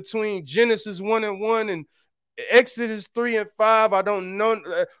difference between Genesis 1:1 and Exodus 3:5. I don't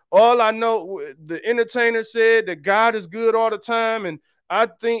know. All I know, the entertainer said that God is good all the time, and I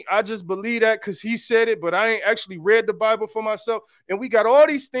think I just believe that because he said it, but I ain't actually read the Bible for myself. And we got all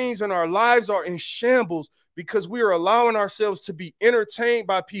these things, and our lives are in shambles because we are allowing ourselves to be entertained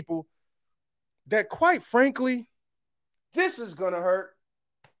by people that, quite frankly, this is going to hurt.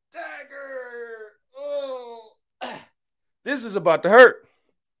 Dagger. Oh. This is about to hurt.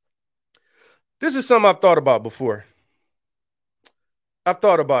 This is something I've thought about before. I've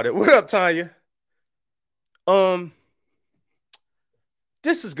thought about it. What up, Tanya?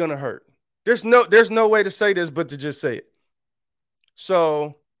 This is going to hurt. There's no way to say this but to just say it.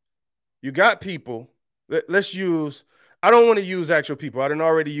 So you got people. Let's use, I don't want to use actual people. I didn't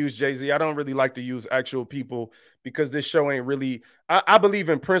already use Jay-Z. I don't really like to use actual people because this show ain't really, I believe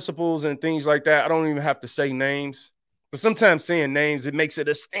in principles and things like that. I don't even have to say names. But sometimes saying names, it makes it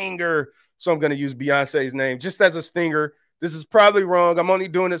a stinger. So I'm going to use Beyonce's name just as a stinger. This is probably wrong. I'm only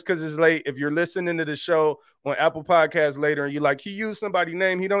doing this because it's late. If you're listening to the show on Apple Podcasts later and you're like, he used somebody's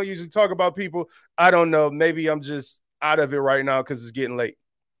name, he don't usually talk about people, I don't know. Maybe I'm just out of it right now because it's getting late.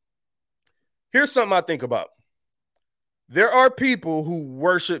 Here's something I think about. There are people who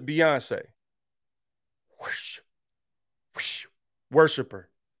worship Beyonce. Worship her,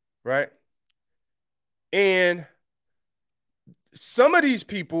 right? And some of these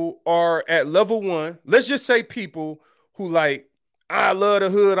people are at level one. Let's just say people who like, I love the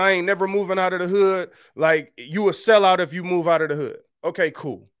hood. I ain't never moving out of the hood. Like, you a sellout if you move out of the hood. Okay,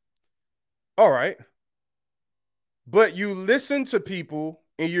 cool. All right. But you listen to people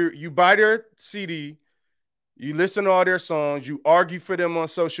and you buy their CD, you listen to all their songs, you argue for them on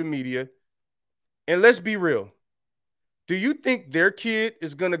social media. And let's be real. Do you think their kid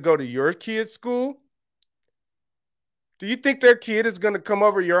is going to go to your kid's school? Do you think their kid is going to come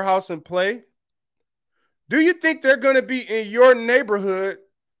over your house and play? Do you think they're going to be in your neighborhood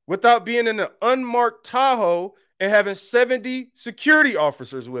without being in an unmarked Tahoe and having 70 security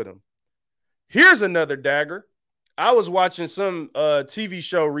officers with them? Here's another dagger. I was watching some TV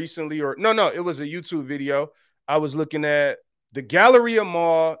show recently, it was a YouTube video. I was looking at the Galleria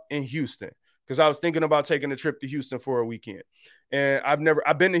Mall in Houston because I was thinking about taking a trip to Houston for a weekend. And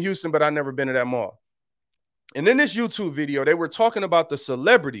I've been to Houston, but I've never been to that mall. And in this YouTube video, they were talking about the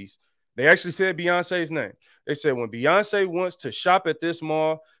celebrities. They actually said Beyonce's name. They said when Beyonce wants to shop at this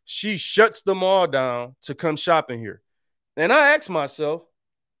mall, she shuts the mall down to come shopping here. And I asked myself,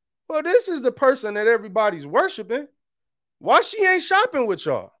 well, this is the person that everybody's worshiping. Why she ain't shopping with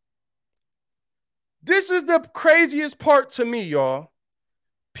y'all? This is the craziest part to me, y'all.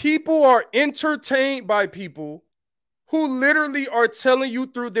 People are entertained by people who literally are telling you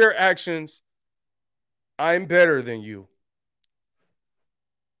through their actions, I'm better than you.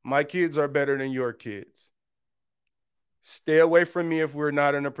 My kids are better than your kids. Stay away from me if we're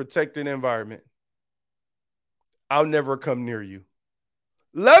not in a protected environment. I'll never come near you.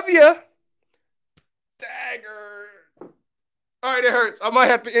 Love ya. Dagger. All right, it hurts. I might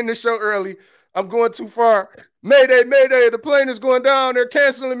have to end the show early. I'm going too far. Mayday, mayday. The plane is going down. They're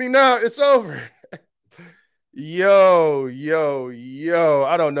canceling me now. It's over. Yo.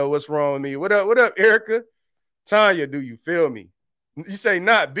 I don't know what's wrong with me. What up, Erica? Tanya, do you feel me? You say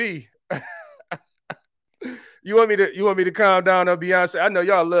not B. You want me to calm down on Beyonce? I know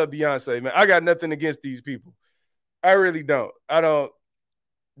y'all love Beyonce, man. I got nothing against these people. I really don't. I don't.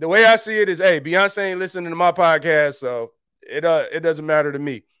 The way I see it is, hey, Beyonce ain't listening to my podcast, so it doesn't matter to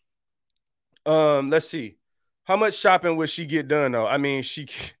me. Let's see. How much shopping would she get done, though? I mean,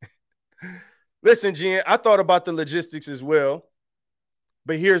 Listen, Jen, I thought about the logistics as well.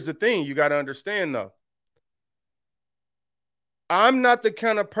 But here's the thing. You got to understand, though. I'm not the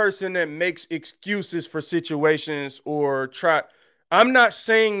kind of person that makes excuses for situations or try. I'm not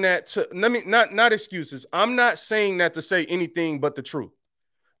saying that to let me not excuses. I'm not saying that to say anything but the truth.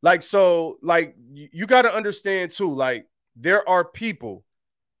 Like, so, like, you got to understand too, like, there are people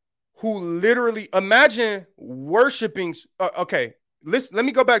who literally imagine worshiping. Okay, let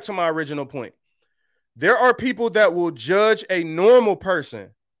me go back to my original point. There are people that will judge a normal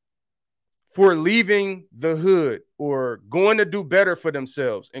person for leaving the hood or going to do better for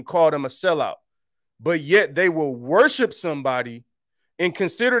themselves and call them a sellout. But yet they will worship somebody and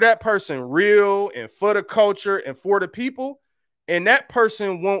consider that person real and for the culture and for the people. And that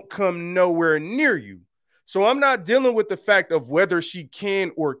person won't come nowhere near you. So I'm not dealing with the fact of whether she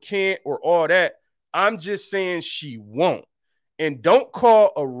can or can't or all that. I'm just saying she won't. And don't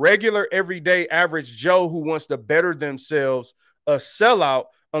call a regular, everyday, average Joe who wants to better themselves a sellout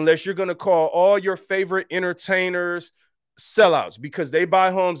unless you're going to call all your favorite entertainers sellouts because they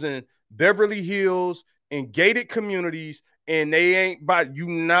buy homes in Beverly Hills and gated communities and they ain't about you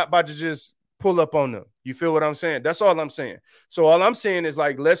not about to just pull up on them. You feel what I'm saying? That's all I'm saying. So all I'm saying is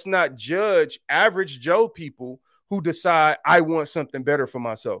like, let's not judge average Joe people who decide I want something better for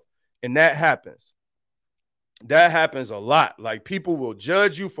myself. And that happens. That happens a lot. Like people will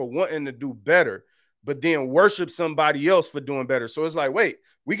judge you for wanting to do better, but then worship somebody else for doing better. So it's like, wait,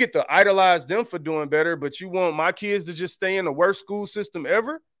 we get to idolize them for doing better, but you want my kids to just stay in the worst school system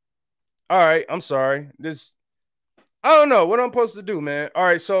ever? All right, I'm sorry. I don't know what I'm supposed to do, man. All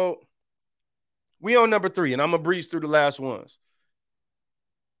right, so we on number 3, and I'm gonna breeze through the last ones.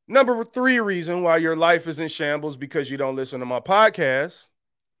 Number 3 reason why your life is in shambles because you don't listen to my podcast.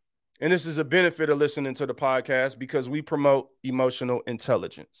 And this is a benefit of listening to the podcast because we promote emotional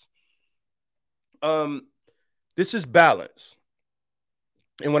intelligence. This is balance.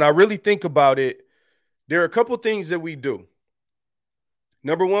 And when I really think about it, there are a couple things that we do.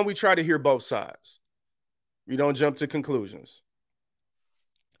 Number 1, we try to hear both sides. We don't jump to conclusions.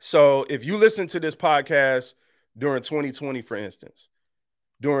 So if you listen to this podcast during 2020, for instance,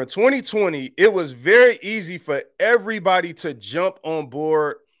 during 2020, it was very easy for everybody to jump on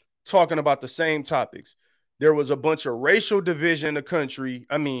board talking about the same topics. There was a bunch of racial division in the country.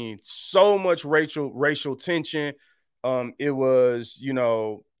 I mean, so much racial tension. It was,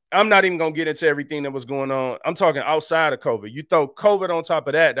 I'm not even going to get into everything that was going on. I'm talking outside of COVID. You throw COVID on top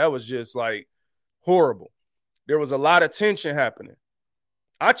of that, that was just like horrible. There was a lot of tension happening.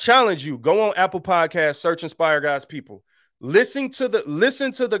 I challenge you, go on Apple Podcasts, search Inspire God's People. Listen to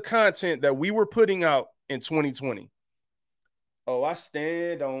the content that we were putting out in 2020. Oh, I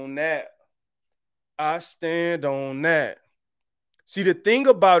stand on that. I stand on that. See, the thing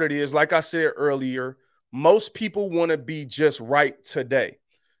about it is, like I said earlier, most people want to be just right today.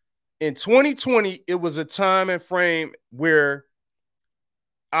 In 2020, it was a time and frame where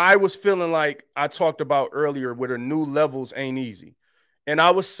I was feeling like I talked about earlier where the new levels ain't easy. And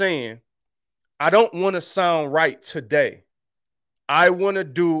I was saying, I don't want to sound right today. I want to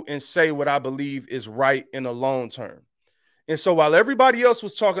do and say what I believe is right in the long term. And so while everybody else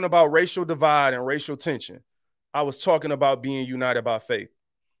was talking about racial divide and racial tension, I was talking about being united by faith.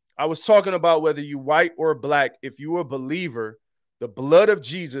 I was talking about whether you white or black, if you're a believer, the blood of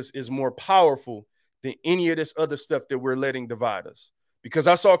Jesus is more powerful than any of this other stuff that we're letting divide us. Because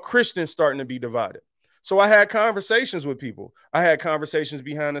I saw Christians starting to be divided. So I had conversations with people. I had conversations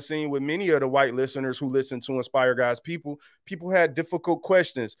behind the scene with many of the white listeners who listen to Inspire God's People. People had difficult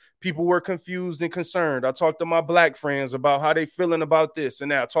questions. People were confused and concerned. I talked to my black friends about how they feeling about this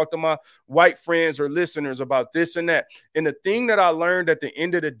and that. I talked to my white friends or listeners about this and that. And the thing that I learned at the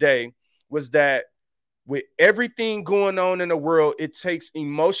end of the day was that with everything going on in the world, it takes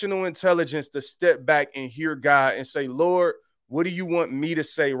emotional intelligence to step back and hear God and say, Lord, what do you want me to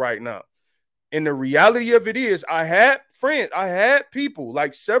say right now? And the reality of it is I had people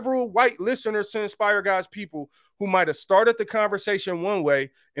like several white listeners to Inspire God's People who might have started the conversation one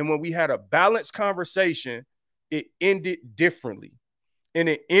way. And when we had a balanced conversation, it ended differently. And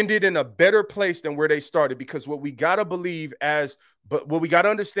it ended in a better place than where they started. Because what we got to what we got to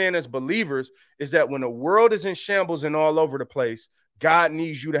understand as believers is that when the world is in shambles and all over the place, God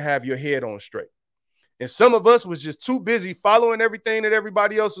needs you to have your head on straight. And some of us was just too busy following everything that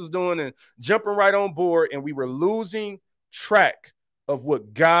everybody else was doing and jumping right on board. And we were losing track of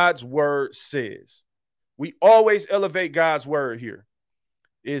what God's word says. We always elevate God's word here.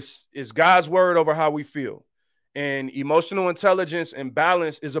 It's God's word over how we feel. And emotional intelligence and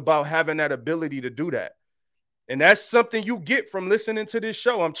balance is about having that ability to do that. And that's something you get from listening to this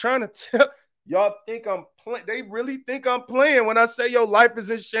show. I'm trying to tell y'all think I'm playing. They really think I'm playing when I say your life is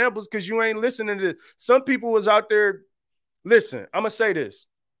in shambles because you ain't listening to this. Some people was out there Listen, I'm gonna say this.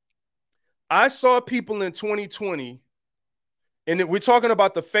 I saw people in 2020, and we're talking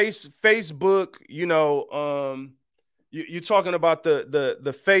about the Facebook. You're talking about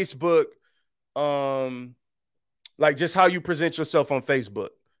the Facebook, like just how you present yourself on Facebook.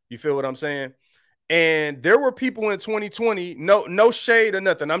 You feel what I'm saying? And there were people in 2020, no shade or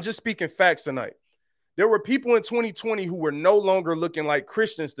nothing. I'm just speaking facts tonight. There were people in 2020 who were no longer looking like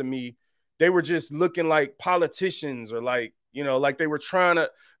Christians to me. They were just looking like politicians, or like, like they were trying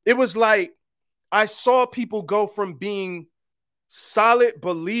to. It was like I saw people go from being solid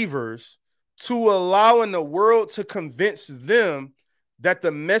believers to allowing the world to convince them that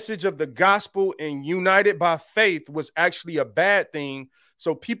the message of the gospel and united by faith was actually a bad thing.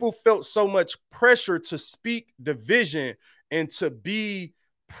 So people felt so much pressure to speak division and to be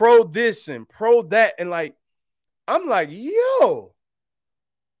pro this and pro that. And like, I'm like, yo,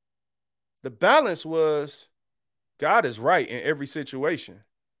 the balance was God is right in every situation.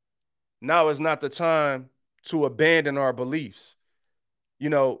 Now is not the time to abandon our beliefs.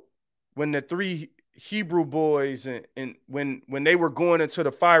 When the three Hebrew boys and when they were going into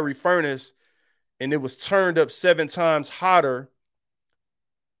the fiery furnace and it was turned up 7 times hotter,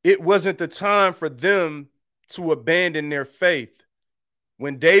 it wasn't the time for them to abandon their faith.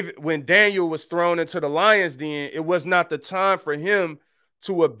 When Daniel was thrown into the lion's den, it was not the time for him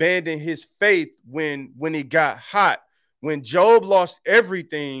to abandon his faith when it got hot. When Job lost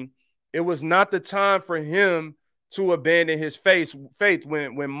everything, it was not the time for him to abandon his faith.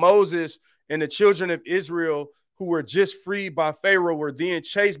 When Moses and the children of Israel, who were just freed by Pharaoh, were then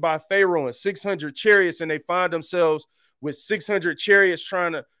chased by Pharaoh and 600 chariots, and they find themselves with 600 chariots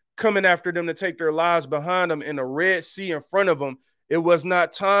coming after them to take their lives behind them, in a Red Sea in front of them. It was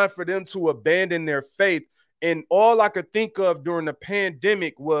not time for them to abandon their faith. And all I could think of during the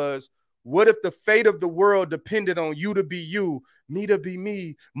pandemic was, what if the fate of the world depended on you to be you, me to be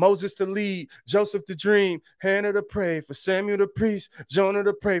me, Moses to lead, Joseph to dream, Hannah to pray, for Samuel to priest, Jonah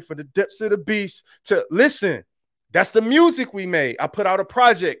to pray, for the depths of the beast to listen. That's the music we made. I put out a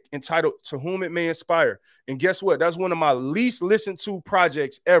project entitled To Whom It May Inspire. And guess what? That's one of my least listened to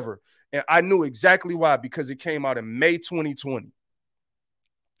projects ever. And I knew exactly why, because it came out in May 2020.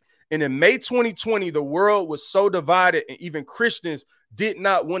 And in May 2020, the world was so divided, and even Christians did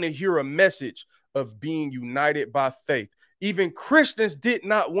not want to hear a message of being united by faith. Even Christians did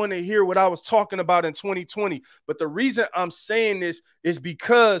not want to hear what I was talking about in 2020. But the reason I'm saying this is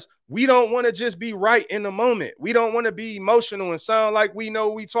because we don't want to just be right in the moment. We don't want to be emotional and sound like we know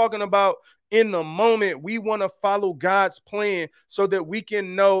what we're talking about in the moment. We want to follow God's plan so that we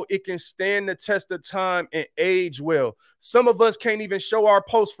can know it can stand the test of time and age well. Some of us can't even show our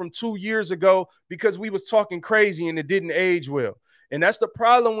post from 2 years ago because we was talking crazy and it didn't age well. And that's the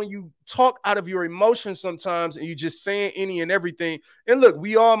problem when you talk out of your emotions sometimes and you just saying any and everything. And look,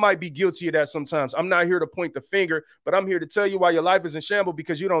 we all might be guilty of that sometimes. I'm not here to point the finger, but I'm here to tell you why your life is in shambles,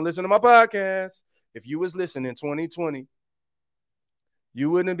 because you don't listen to my podcast. If you was listening in 2020,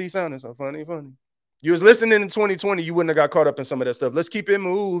 you wouldn't be sounding so funny. You was listening in 2020, you wouldn't have got caught up in some of that stuff. Let's keep it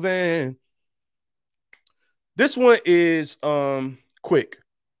moving. This one is quick.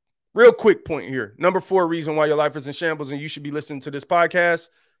 Real quick point here. Number 4 reason why your life is in shambles and you should be listening to this podcast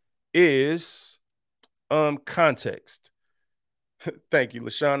is context. Thank you,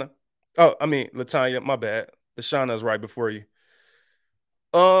 Lashana. Latanya, my bad. Lashana is right before you.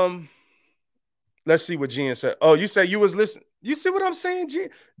 Let's see what Jen said. Oh, you say you was listening. You see what I'm saying, Jen?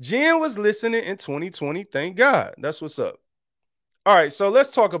 Jen was listening in 2020. Thank God. That's what's up. All right, so let's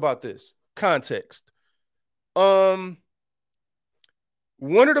talk about this. Context.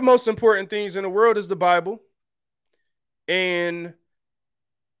 One of the most important things in the world is the Bible. And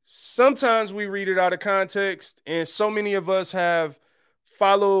sometimes we read it out of context. And so many of us have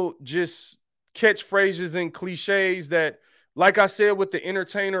followed just catchphrases and cliches that, like I said with the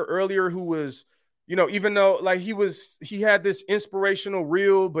entertainer earlier, who was, even though like he had this inspirational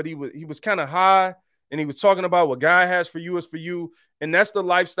reel, but he was kind of high, and he was talking about what God has for you is for you. And that's the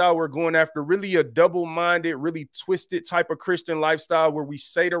lifestyle we're going after, really a double-minded, really twisted type of Christian lifestyle where we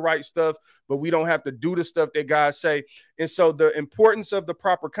say the right stuff, but we don't have to do the stuff that God say. And so the importance of the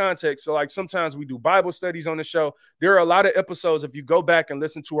proper context. So like sometimes we do Bible studies on the show. There are a lot of episodes, if you go back and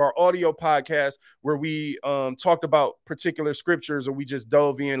listen to our audio podcast, where we talked about particular scriptures, or we just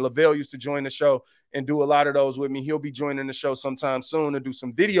dove in. Lavelle used to join the show and do a lot of those with me. He'll be joining the show sometime soon to do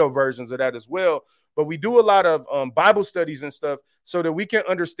some video versions of that as well. But we do a lot of Bible studies and stuff so that we can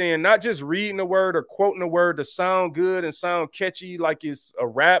understand, not just reading the word or quoting the word to sound good and sound catchy like it's a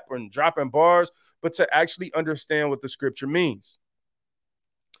rap and dropping bars, but to actually understand what the scripture means.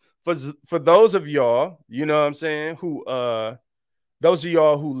 for those of y'all, you know what I'm saying, who those of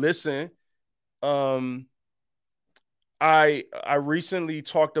y'all who listen, I recently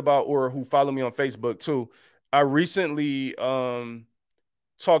talked about, or who follow me on Facebook too. I recently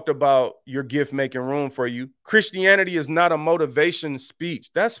talked about your gift making room for you. Christianity is not a motivation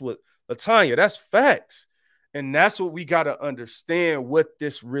speech. That's what, Latanya, that's facts. And that's what we got to understand what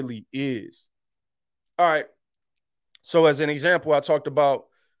this really is. All right. So, as an example, I talked about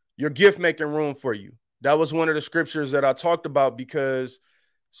your gift making room for you. That was one of the scriptures that I talked about because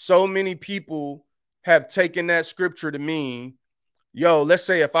so many people have taken that scripture to mean, yo, let's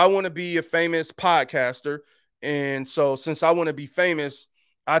say if I want to be a famous podcaster, and so since I want to be famous,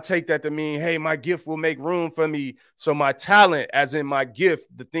 I take that to mean, hey, my gift will make room for me. So my talent, as in my gift,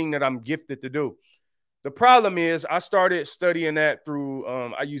 the thing that I'm gifted to do. The problem is I started studying that through,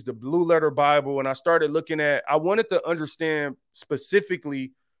 I used the Blue Letter Bible, and I started looking at, I wanted to understand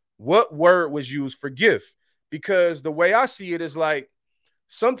specifically what word was used for gift, because the way I see it is like,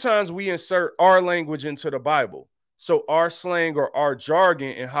 sometimes we insert our language into the Bible. So our slang or our jargon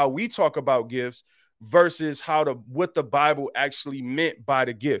and how we talk about gifts versus what the Bible actually meant by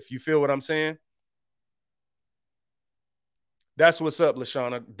the gift. You feel what I'm saying? That's what's up,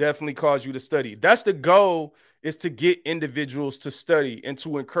 Lashana. Definitely cause you to study. That's the goal, is to get individuals to study and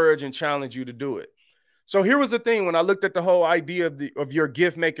to encourage and challenge you to do it. So here was the thing. When I looked at the whole idea of your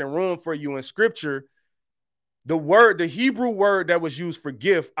gift making room for you in scripture, the Hebrew word that was used for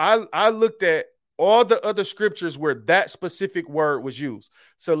gift, I looked at all the other scriptures where that specific word was used.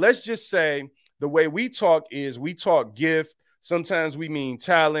 So let's just say the way we talk is we talk gift. Sometimes we mean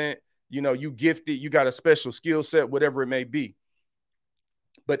talent. You know, you gifted, you got a special skill set, whatever it may be.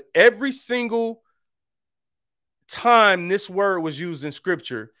 But every single time this word was used in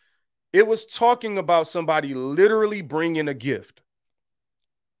scripture, it was talking about somebody literally bringing a gift.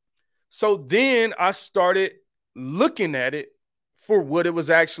 So then I started looking at it for what it was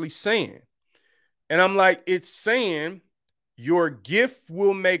actually saying. And I'm like, it's saying your gift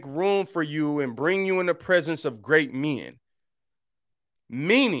will make room for you and bring you in the presence of great men.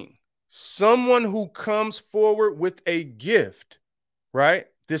 Meaning someone who comes forward with a gift, right?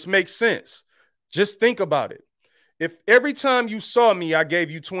 This makes sense. Just think about it. If every time you saw me, I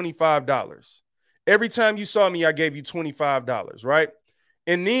gave you $25. Every time you saw me, I gave you $25, right?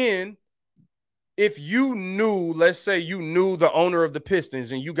 And then if you knew, let's say you knew the owner of the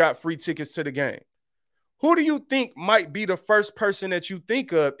Pistons and you got free tickets to the game, who do you think might be the first person that you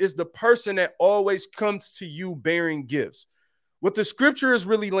think of? Is the person that always comes to you bearing gifts. What the scripture is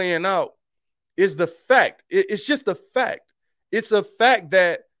really laying out is the fact. It's just a fact. It's a fact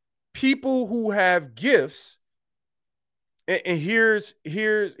that people who have gifts, and here's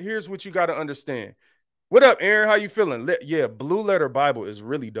what you got to understand. What up, Aaron? How you feeling? Yeah, Blue Letter Bible is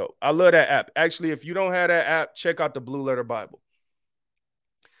really dope. I love that app. Actually, if you don't have that app, check out the Blue Letter Bible.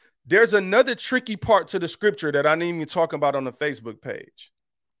 There's another tricky part to the scripture that I didn't even talk about on the Facebook page.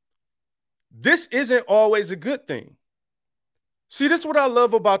 This isn't always a good thing. See, this is what I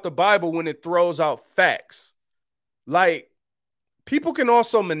love about the Bible when it throws out facts. Like, people can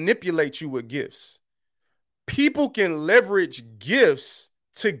also manipulate you with gifts. People can leverage gifts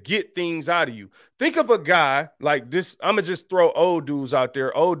to get things out of you. Think of a guy like this. I'm going to just throw old dudes out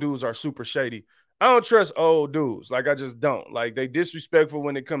there. Old dudes are super shady. I don't trust old dudes. Like, I just don't. Like, they disrespectful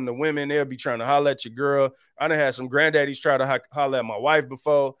when it come to women. They'll be trying to holler at your girl. I done had some granddaddies try to holler at my wife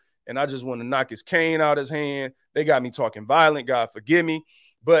before, and I just want to knock his cane out his hand. They got me talking violent. God forgive me.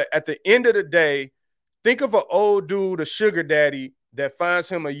 But at the end of the day, think of an old dude, a sugar daddy, that finds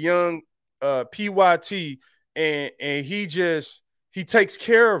him a young PYT, and he takes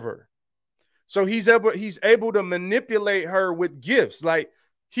care of her. So he's able to manipulate her with gifts. Like,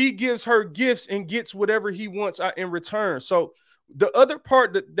 he gives her gifts and gets whatever he wants in return. So the other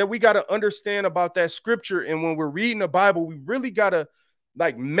part that we got to understand about that scripture, and when we're reading the Bible, we really got to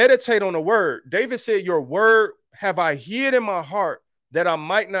like meditate on the word. David said, your word have I hid in my heart that I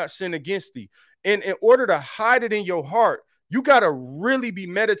might not sin against thee. And in order to hide it in your heart, you got to really be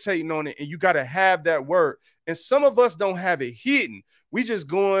meditating on it, and you got to have that word. And some of us don't have it hidden. We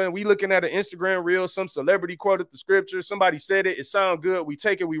looking at an Instagram reel, some celebrity quoted the scripture, somebody said it sounds good, we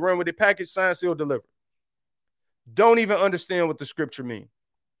take it, we run with it, package, sign, seal, deliver. Don't even understand what the scripture means.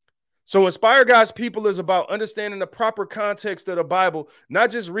 So Inspire God's People is about understanding the proper context of the Bible, not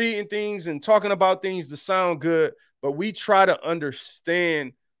just reading things and talking about things to sound good, but we try to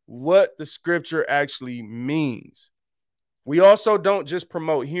understand what the scripture actually means. We also don't just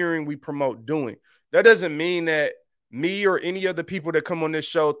promote hearing, we promote doing. That doesn't mean that me or any of the people that come on this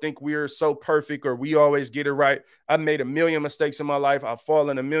show think we're so perfect or we always get it right. I've made a million mistakes in my life. I've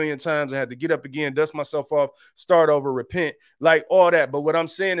fallen a million times. I had to get up again, dust myself off, start over, repent, like all that. But what I'm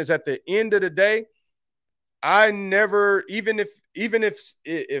saying is at the end of the day, I never, even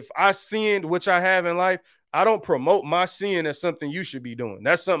if I sinned, which I have in life, I don't promote my sin as something you should be doing.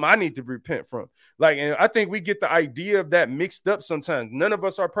 That's something I need to repent from. Like, and I think we get the idea of that mixed up sometimes. None of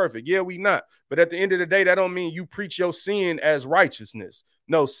us are perfect. Yeah, we not. But at the end of the day, that don't mean you preach your sin as righteousness.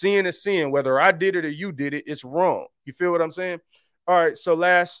 No, sin is sin. Whether I did it or you did it, it's wrong. You feel what I'm saying? All right. So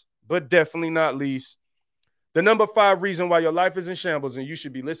last, but definitely not least, the number 5 reason why your life is in shambles and you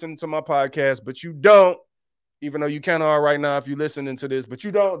should be listening to my podcast, but you don't, even though you kind of are right now if you're listening to this, but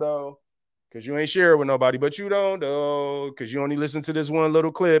you don't though. Because you ain't share it with nobody, but you don't know. Because you only listen to this one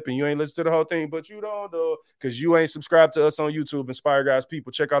little clip and you ain't listen to the whole thing, but you don't know. Because you ain't subscribed to us on YouTube, Inspire Guys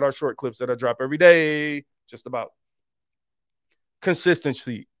People. Check out our short clips that I drop every day. Just about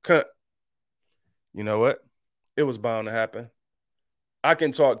consistency. You know what? It was bound to happen. I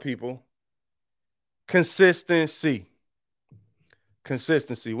can talk, people. Consistency.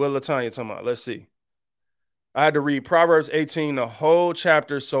 Consistency. What Latanya talking about? Let's see. I had to read Proverbs 18, the whole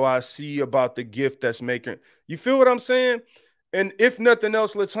chapter, so I see about the gift that's making. You feel what I'm saying? And if nothing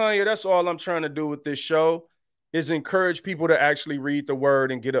else, Latanya, that's all I'm trying to do with this show is encourage people to actually read the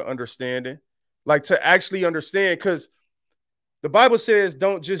word and get an understanding. Like to actually understand, because the Bible says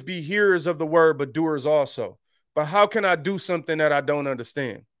don't just be hearers of the word, but doers also. But how can I do something that I don't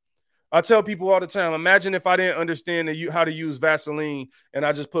understand? I tell people all the time, imagine if I didn't understand how to use Vaseline and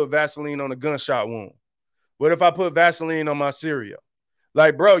I just put Vaseline on a gunshot wound. What if I put Vaseline on my cereal?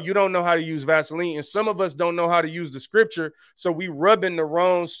 Like, bro, you don't know how to use Vaseline. And some of us don't know how to use the scripture. So we rubbing the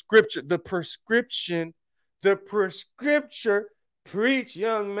wrong scripture, the prescription. Preach,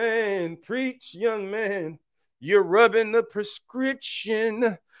 young man. Preach, young man. You're rubbing the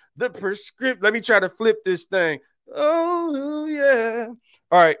prescription. Let me try to flip this thing. Oh, yeah.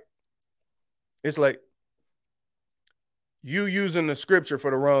 All right. It's like you using the scripture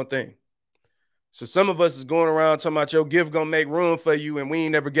for the wrong thing. So some of us is going around talking about your gift gonna make room for you and we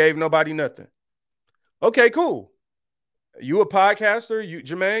ain't never gave nobody nothing. Okay, cool. You a podcaster,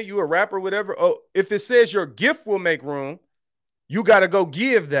 Jermaine, you a rapper, whatever. Oh, if it says your gift will make room, you got to go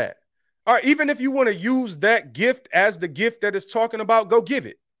give that. All right, even if you want to use that gift as the gift that it's talking about, go give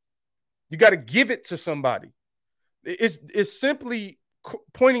it. You got to give it to somebody. It's simply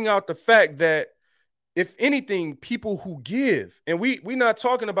pointing out the fact that if anything, people who give, and we're not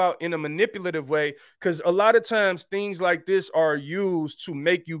talking about in a manipulative way, because a lot of times things like this are used to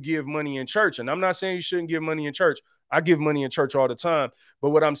make you give money in church. And I'm not saying you shouldn't give money in church. I give money in church all the time.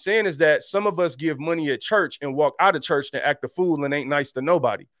 But what I'm saying is that some of us give money at church and walk out of church and act a fool and ain't nice to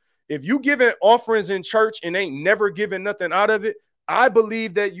nobody. If you giving offerings in church and ain't never giving nothing out of it, I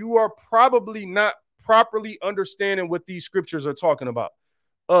believe that you are probably not properly understanding what these scriptures are talking about.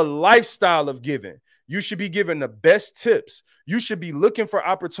 A lifestyle of giving. You should be giving the best tips. You should be looking for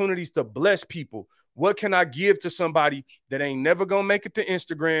opportunities to bless people. What can I give to somebody that ain't never going to make it to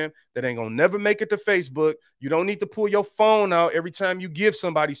Instagram, that ain't going to never make it to Facebook? You don't need to pull your phone out every time you give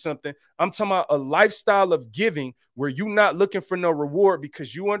somebody something. I'm talking about a lifestyle of giving where you're not looking for no reward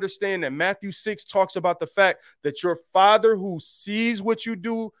because you understand that Matthew 6 talks about the fact that your Father who sees what you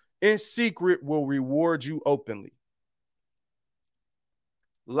do in secret will reward you openly.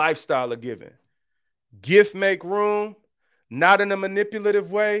 Lifestyle of giving. Gift make room, not in a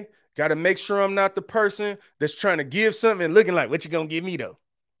manipulative way. Got to make sure I'm not the person that's trying to give something and looking like, what you going to give me though?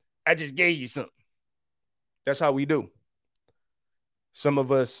 I just gave you something. That's how we do. Some of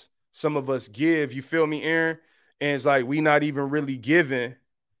us give, you feel me, Aaron? And it's like, we not even really giving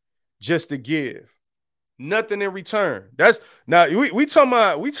just to give. Nothing in return. That's now we talking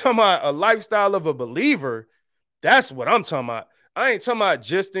about a lifestyle of a believer. That's what I'm talking about. I ain't talking about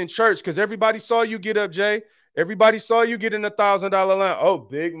just in church because everybody saw you get up, Jay. Everybody saw you get in $1,000 line. Oh,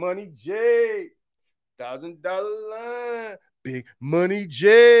 big money, Jay. $1,000 line. Big money,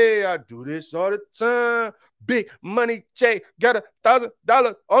 Jay. I do this all the time. Big money, Jay. Got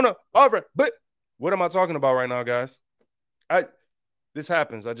 $1,000 on an offering. But what am I talking about right now, guys? This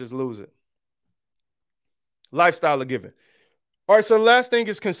happens. I just lose it. Lifestyle of giving. All right, so the last thing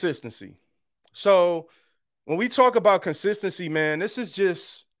is consistency. So when we talk about consistency, man, this is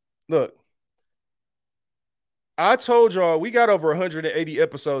just, look, I told y'all we got over 180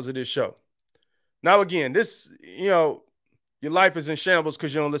 episodes of this show. Now, again, this, your life is in shambles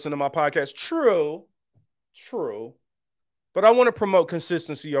because you don't listen to my podcast. True. But I want to promote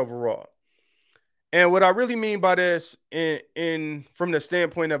consistency overall. And what I really mean by this from the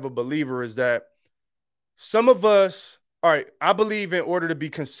standpoint of a believer is that some of us, all right, I believe in order to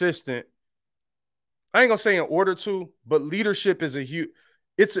be consistent, I ain't gonna say in order to, but leadership is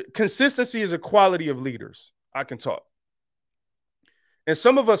consistency is a quality of leaders. I can talk. And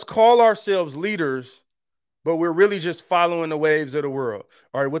some of us call ourselves leaders, but we're really just following the waves of the world.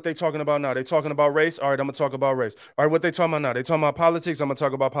 All right, what they talking about now? They talking about race? All right, I'm gonna talk about race. All right, what they talking about now? They talking about politics? I'm gonna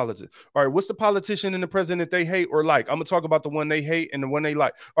talk about politics. All right, what's the politician and the president they hate or like? I'm gonna talk about the one they hate and the one they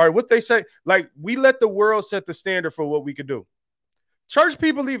like. All right, what they say? Like, we let the world set the standard for what we could do. Church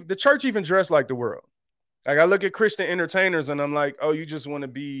people, the church even dress like the world. Like, I look at Christian entertainers and I'm like, oh, you just want to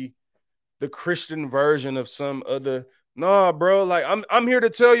be the Christian version of some other. Nah, bro. Like, I'm here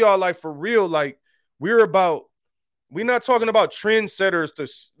to tell y'all, like, for real, like, we're not talking about trendsetters to,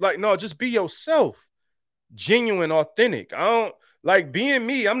 like, no, just be yourself. Genuine, authentic. I don't like being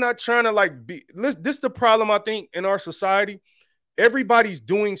me. I'm not trying to like be this is the problem I think in our society. Everybody's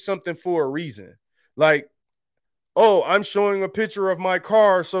doing something for a reason. Like, oh, I'm showing a picture of my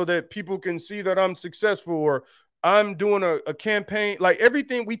car so that people can see that I'm successful, or I'm doing a campaign. Like,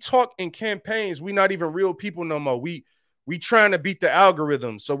 everything we talk in campaigns, we not even real people no more. We trying to beat the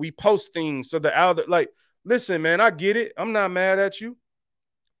algorithm. So we post things so the like, listen, man, I get it. I'm not mad at you,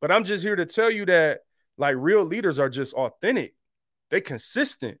 but I'm just here to tell you that like real leaders are just authentic. They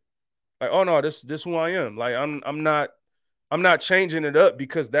consistent. Like, oh no, this who I am. Like, I'm not changing it up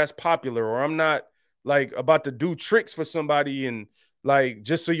because that's popular, or I'm not like about to do tricks for somebody and like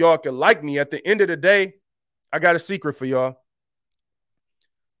just so y'all can like me. At the end of the day, I got a secret for y'all.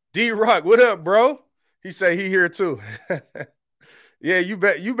 D-Rock, what up, bro? He say he here too. Yeah, you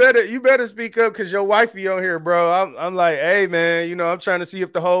better speak up because your wifey on here, bro. I'm like, hey man, I'm trying to see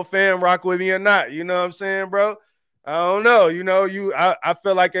if the whole fam rock with me or not. You know what I'm saying, bro? I don't know. I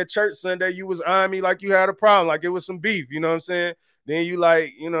felt like at church Sunday you was eyeing me like you had a problem, like it was some beef. You know what I'm saying? Then you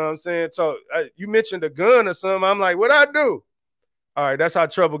like, you know what I'm saying? So you mentioned a gun or something. I'm like, what I do? All right, that's how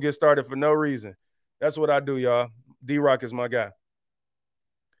trouble gets started for no reason. That's what I do, y'all. D-Rock is my guy.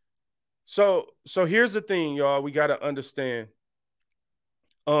 So here's the thing, y'all. We got to understand.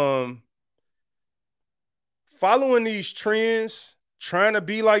 Following these trends, trying to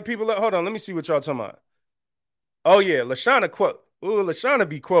be like people. Hold on, let me see what y'all talking about. Oh yeah, Lashana quote. Ooh, Lashana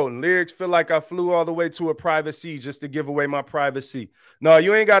be quoting lyrics. Feel like I flew all the way to a private sea just to give away my privacy. No,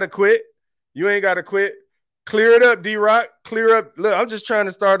 you ain't got to quit. You ain't got to quit. Clear it up, D-Rock. Clear up. Look, I'm just trying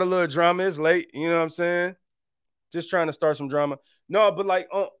to start a little drama. It's late. You know what I'm saying? Just trying to start some drama. No, but like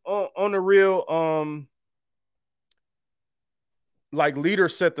on the real, like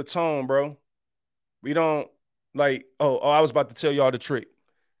leaders set the tone, bro. We don't like, I was about to tell y'all the trick.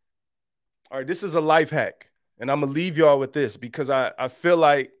 All right, this is a life hack. And I'm gonna leave y'all with this because I feel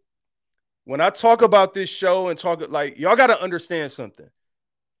like when I talk about this show and talk, like, y'all got to understand something.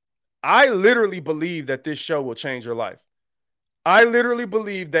 I literally believe that this show will change your life. I literally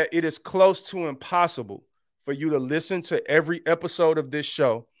believe that it is close to impossible for you to listen to every episode of this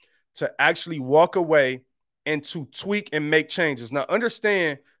show, to actually walk away and to tweak and make changes. Now,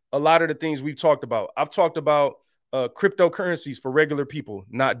 understand a lot of the things we've talked about. I've talked about cryptocurrencies for regular people,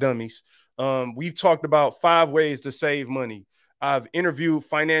 not dummies. We've talked about 5 ways to save money. I've interviewed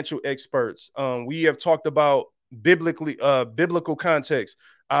financial experts. We have talked about biblical context.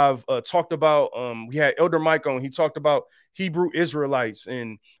 I've talked about, we had Elder Mike on. He talked about Hebrew Israelites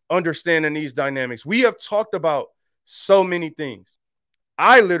and understanding these dynamics. We have talked about so many things.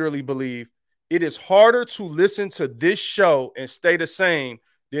 I literally believe it is harder to listen to this show and stay the same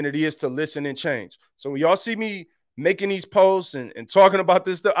than it is to listen and change. So when y'all see me making these posts and talking about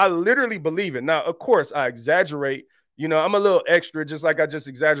this stuff, I literally believe it. Now, of course, I exaggerate. I'm a little extra, just like I just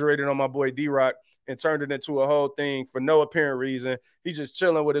exaggerated on my boy D-Rock and turned it into a whole thing for no apparent reason. He's just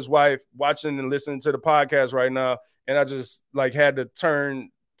chilling with his wife, watching and listening to the podcast right now. And I just like had to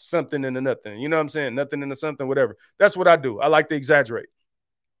turn something into nothing. You know what I'm saying? Nothing into something, whatever. That's what I do. I like to exaggerate.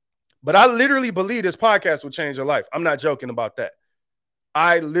 But I literally believe this podcast will change your life. I'm not joking about that.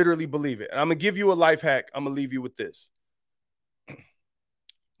 I literally believe it. And I'm going to give you a life hack. I'm going to leave you with this.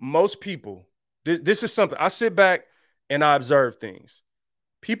 Most people, this is something, I sit back and I observe things.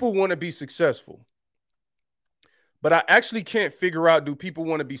 People want to be successful. But I actually can't figure out, do people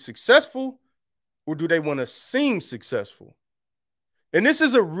want to be successful or do they want to seem successful? And this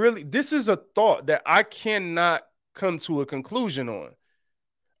is a thought that I cannot come to a conclusion on.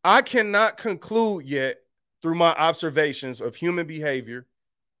 I cannot conclude yet through my observations of human behavior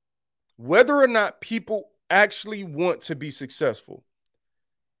whether or not people actually want to be successful.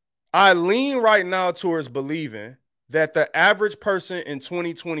 I lean right now towards believing that the average person in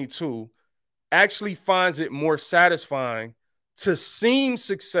 2022 actually finds it more satisfying to seem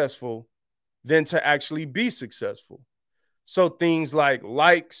successful than to actually be successful. So things like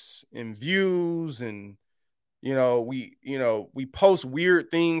likes and views and we post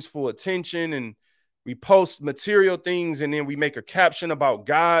weird things for attention, and we post material things, and then we make a caption about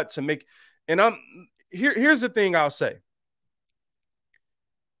God to make. And here's the thing I'll say.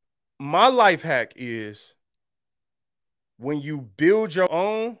 My life hack is when you build your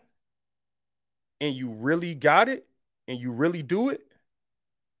own and you really got it and you really do it,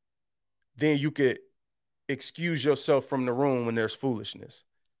 then you could excuse yourself from the room when there's foolishness.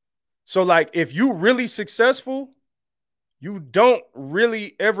 So like if you really successful, you don't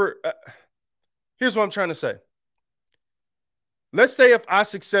really ever here's what I'm trying to say. Let's say if I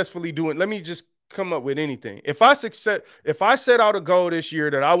successfully do it, let me just come up with anything. If I set out a goal this year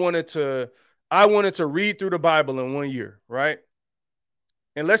that I wanted to read through the Bible in 1 year, right?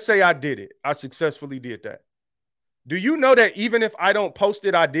 And let's say I did it. I successfully did that. Do you know that even if I don't post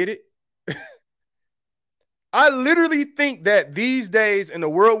it, I did it? I literally think that these days in the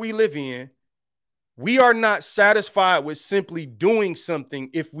world we live in, we are not satisfied with simply doing something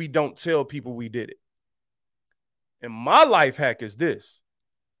if we don't tell people we did it. And my life hack is this.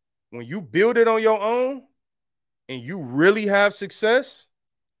 When you build it on your own and you really have success,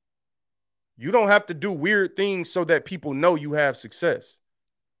 you don't have to do weird things so that people know you have success.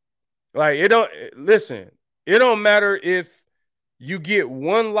 Like it don't matter if you get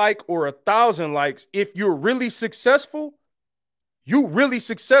 1 like or 1,000 likes. If you're really successful, you're really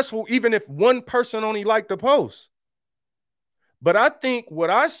successful even if one person only liked the post. But I think what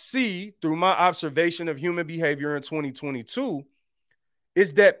I see through my observation of human behavior in 2022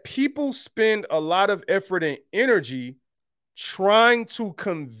 is that people spend a lot of effort and energy trying to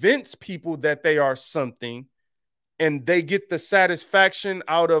convince people that they are something, and they get the satisfaction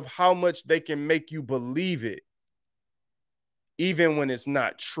out of how much they can make you believe it, even when it's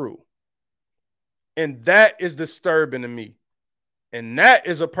not true. And that is disturbing to me. And that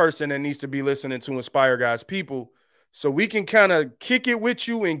is a person that needs to be listening to Inspire God's People, so we can kind of kick it with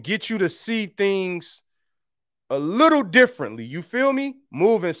you and get you to see things a little differently. You feel me?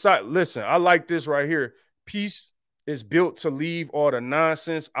 Move inside. Listen, I like this right here. Peace is built to leave all the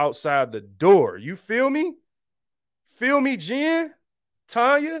nonsense outside the door. You feel me? Feel me, Jen?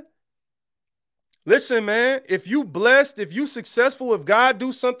 Tanya? Listen, man, if you blessed, if you successful, if God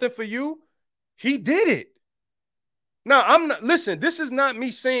do something for you, he did it. Now, listen, this is not me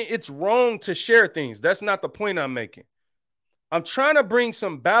saying it's wrong to share things. That's not the point I'm making. I'm trying to bring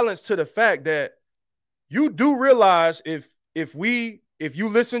some balance to the fact that you do realize if you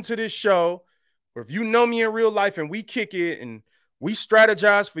listen to this show, or if you know me in real life and we kick it and we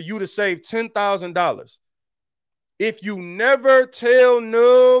strategize for you to save $10,000, if you never tell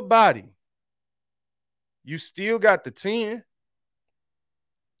nobody, you still got the 10.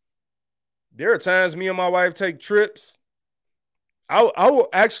 There are times me and my wife take trips. I will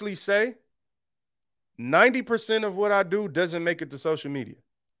actually say 90% of what I do doesn't make it to social media.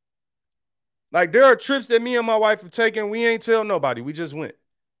 Like there are trips that me and my wife have taken. We ain't tell nobody. We just went.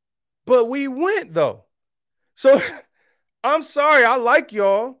 But we went though. So I'm sorry. I like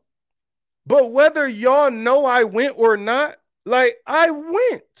y'all. But whether y'all know I went or not, like I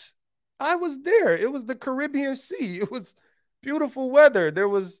went. I was there. It was the Caribbean Sea. It was beautiful weather. There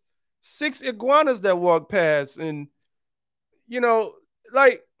was 6 iguanas that walked past, and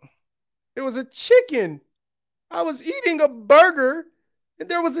like it was a chicken. I was eating a burger and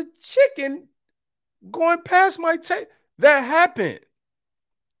there was a chicken going past my table. That happened.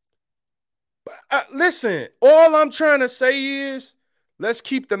 But listen, all I'm trying to say is let's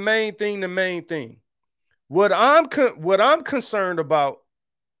keep the main thing the main thing. What I'm concerned about.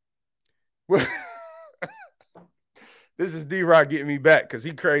 This is D-Rock getting me back because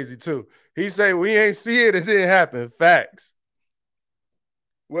he crazy too. He say we ain't see it, it didn't happen. Facts.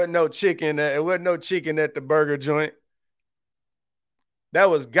 Wasn't no chicken at the burger joint.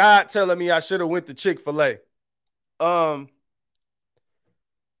 That was God telling me I should have went to Chick-fil-A. But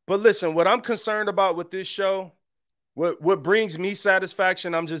listen, what I'm concerned about with this show, what brings me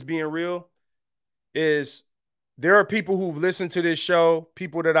satisfaction, I'm just being real, is there are people who've listened to this show,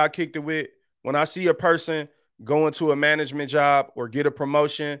 people that I kicked it with. When I see a person go into a management job or get a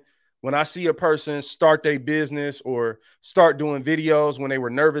promotion, when I see a person start their business or start doing videos when they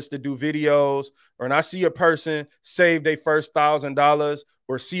were nervous to do videos, or when I see a person save their first $1,000,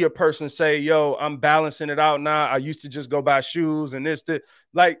 or see a person say, yo, I'm balancing it out now. I used to just go buy shoes and this.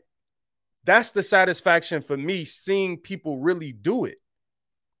 Like, that's the satisfaction for me, seeing people really do it.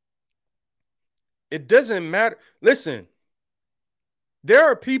 It doesn't matter. Listen, there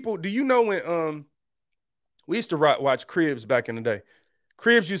are people, do you know when we used to watch Cribs back in the day?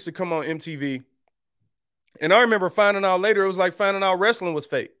 cribs used to come on MTV. And I remember finding out later, it was like finding out wrestling was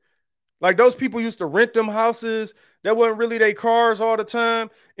fake. Like those people used to rent them houses. That wasn't really their cars all the time.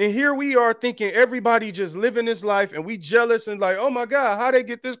 And here we are thinking everybody just living this life and we jealous and like, oh my God, how they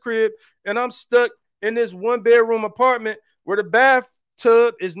get this crib? And I'm stuck in this 1-bedroom apartment where the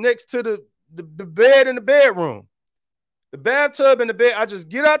bathtub is next to the bed in the bedroom. The bathtub and the bed, I just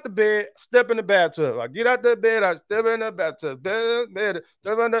get out the bed, step in the bathtub. I get out the bed, I step in the bathtub. Bed,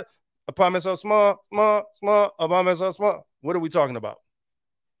 step in the apartment so small, apartment so small. What are we talking about?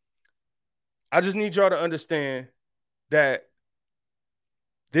 I just need y'all to understand that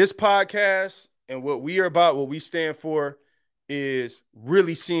this podcast and what we are about, what we stand for, is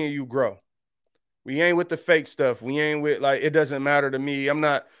really seeing you grow. We ain't with the fake stuff. We ain't with like, it doesn't matter to me. You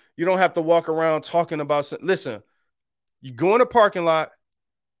don't have to walk around talking about, listen, you go in a parking lot,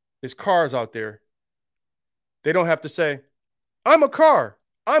 there's cars out there. They don't have to say, I'm a car.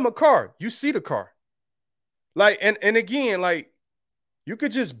 You see the car. Like, and again, like, you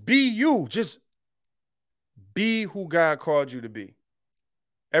could just be you. Just be who God called you to be.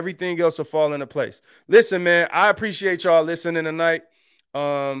 Everything else will fall into place. Listen, man, I appreciate y'all listening tonight.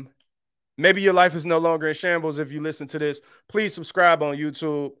 Maybe your life is no longer in shambles if you listen to this. Please subscribe on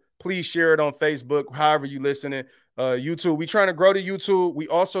YouTube. Please share it on Facebook, however you listening. YouTube, we trying to grow to YouTube. We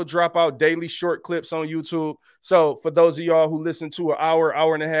also drop out daily short clips on YouTube. So for those of y'all who listen to an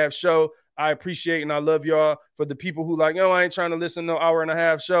hour and a half show, I appreciate and I love y'all. For the people who like, I ain't trying to listen to no hour and a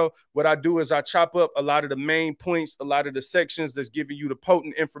half show. What I do is I chop up a lot of the main points, a lot of the sections that's giving you the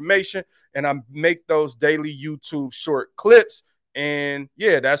potent information, and I make those daily YouTube short clips. And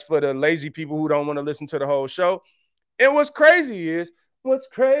yeah, that's for the lazy people who don't want to listen to the whole show. And what's crazy is,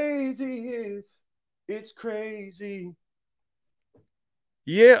 it's crazy.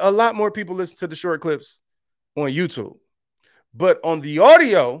 Yeah, a lot more people listen to the short clips on YouTube. But on the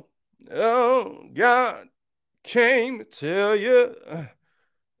audio, oh, God came to tell you,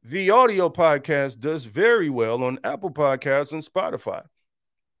 the audio podcast does very well on Apple Podcasts and Spotify.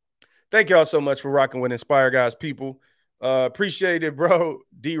 Thank y'all so much for rocking with Inspire Guys people. Appreciate it, bro.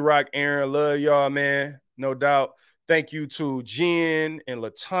 D-Rock, Aaron, love y'all, man. No doubt. Thank you to Jen and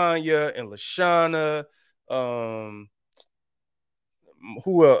LaTanya and LaShawna. It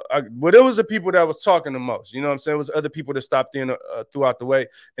was the people that was talking the most. You know what I'm saying? It was other people that stopped in throughout the way.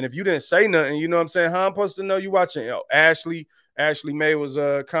 And if you didn't say nothing, you know what I'm saying? How I'm supposed to know you watching? Ashley May was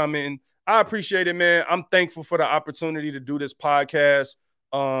commenting. I appreciate it, man. I'm thankful for the opportunity to do this podcast.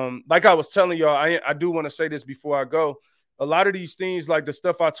 Like I was telling y'all, I do want to say this before I go. A lot of these things, like the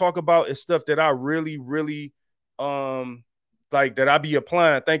stuff I talk about, is stuff that I really, really like that I be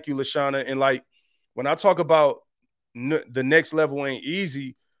applying. Thank you, LaShawna. And like when I talk about the next level ain't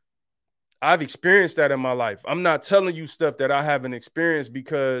easy, I've experienced that in my life. I'm not telling you stuff that I haven't experienced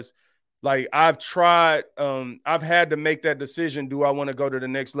because like I've tried, I've had to make that decision. Do I want to go to the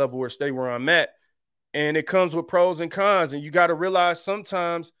next level or stay where I'm at? And it comes with pros and cons. And you got to realize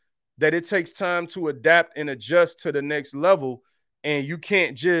sometimes that it takes time to adapt and adjust to the next level. And you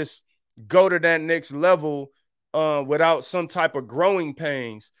can't just go to that next level without some type of growing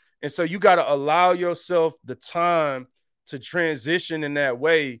pains. And so you got to allow yourself the time to transition in that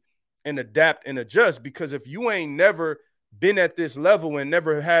way and adapt and adjust. Because if you ain't never been at this level and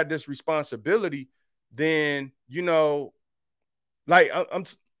never had this responsibility, then, you know, like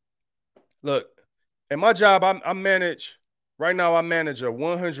look, in my job, I manage a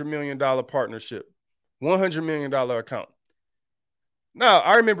 $100 million partnership, $100 million account. Now,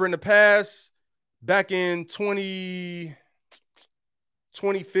 I remember in the past, back in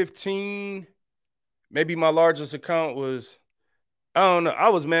 2015, maybe my largest account was, I don't know, I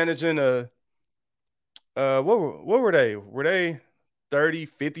was managing what were they? Were they $30,000,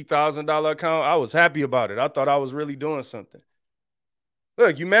 $50,000 account? I was happy about it. I thought I was really doing something.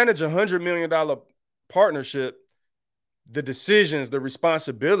 Look, you manage $100 million partnership, the decisions, the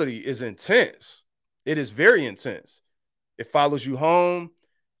responsibility is intense. It is very intense. It follows you home.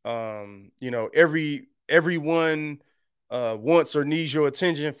 You know, everyone wants or needs your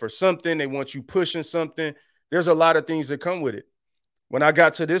attention for something. They want you pushing something. There's a lot of things that come with it. When I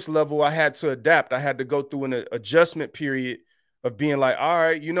got to this level, I had to adapt. I had to go through an adjustment period of being like, all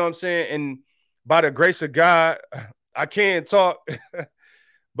right, you know what I'm saying? And by the grace of God, I can talk.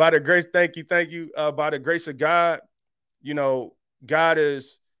 By the grace, thank you. By the grace of God, you know, God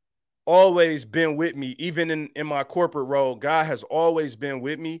has always been with me. Even in my corporate role, God has always been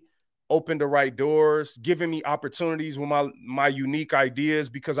with me, opened the right doors, giving me opportunities with my unique ideas,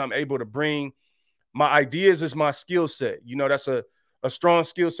 because I'm able to bring my ideas as my skill set. You know, that's a strong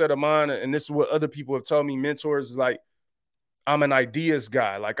skill set of mine. And this is what other people have told me, mentors, is like, I'm an ideas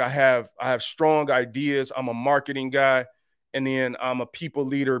guy. Like I have strong ideas. I'm a marketing guy. And then I'm a people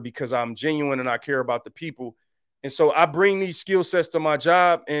leader because I'm genuine and I care about the people. And so I bring these skill sets to my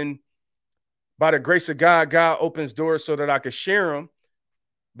job. And by the grace of God, God opens doors so that I can share them.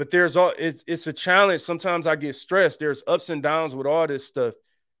 But it's a challenge. Sometimes I get stressed. There's ups and downs with all this stuff.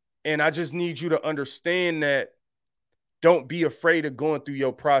 And I just need you to understand that don't be afraid of going through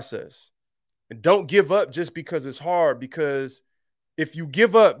your process. And don't give up just because it's hard. Because if you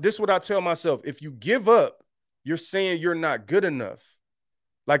give up, this is what I tell myself. If you give up, you're saying you're not good enough.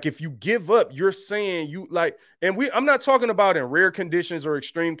 Like if you give up, you're saying you like, and I'm not talking about in rare conditions or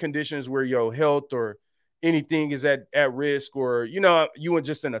extreme conditions where your health or anything is at risk, or, you are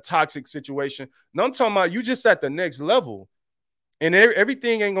just in a toxic situation. No, I'm talking about you just at the next level, and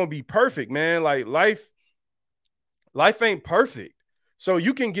everything ain't going to be perfect, man. Like life ain't perfect. So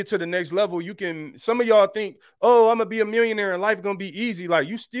you can get to the next level. Some of y'all think, oh, I'm going to be a millionaire and life going to be easy. Like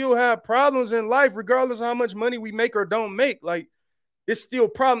you still have problems in life, regardless of how much money we make or don't make. Like it's still a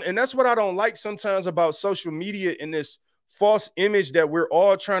problem. And that's what I don't like sometimes about social media and this false image that we're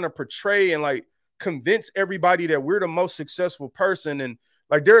all trying to portray and like convince everybody that we're the most successful person. And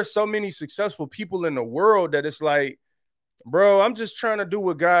like, there are so many successful people in the world that it's like, bro, I'm just trying to do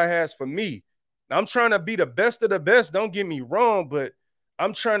what God has for me. I'm trying to be the best of the best. Don't get me wrong, but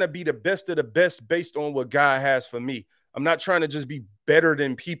I'm trying to be the best of the best based on what God has for me. I'm not trying to just be better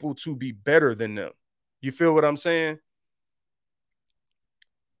than people to be better than them. You feel what I'm saying?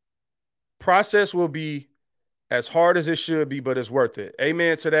 Process will be as hard as it should be, but it's worth it.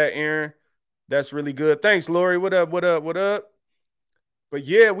 Amen to that, Aaron. That's really good. Thanks, Lori. What up? What up? What up? But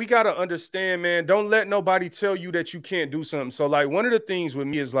yeah, we got to understand, man, don't let nobody tell you that you can't do something. So like one of the things with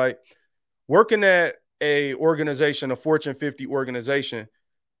me is like working at a organization, a Fortune 50 organization,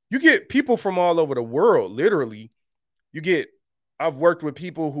 you get people from all over the world, literally. I've worked with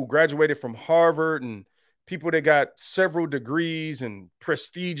people who graduated from Harvard and people that got several degrees and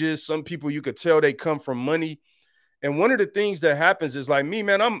prestigious. Some people you could tell they come from money. And one of the things that happens is like me,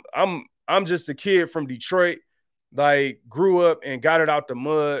 man, I'm just a kid from Detroit, like grew up and got it out the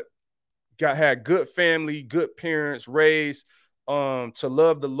mud, had good family, good parents, raised to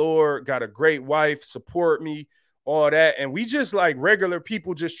love the Lord, got a great wife, support me, all that. And we just like regular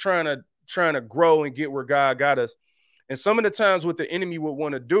people just trying to grow and get where God got us. And some of the times what the enemy would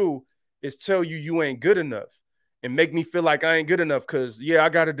want to do is tell you ain't good enough and make me feel like I ain't good enough because, yeah, I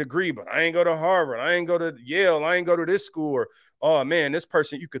got a degree, but I ain't go to Harvard. I ain't go to Yale. I ain't go to this school. Or, oh, man, this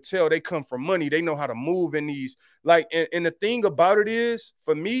person, you could tell they come from money. They know how to move in these. Like, and the thing about it is,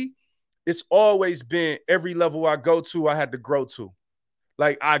 for me, it's always been every level I go to, I had to grow to.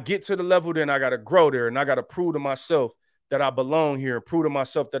 Like, I get to the level, then I got to grow there, and I got to prove to myself that I belong here and prove to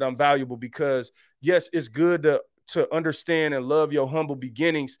myself that I'm valuable because, yes, it's good to understand and love your humble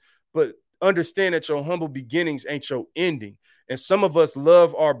beginnings, but understand that your humble beginnings ain't your ending. And some of us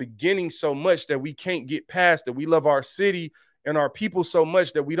love our beginnings so much that we can't get past it. We love our city and our people so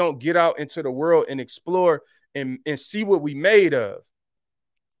much that we don't get out into the world and explore and see what we made of.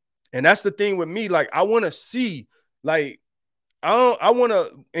 And that's the thing with me. Like, I want to see, like, I want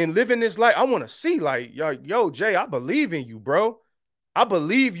to, and live in this life, I want to see, like, yo, Jay, I believe in you, bro. I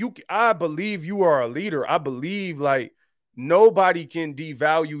believe you are a leader. I believe like nobody can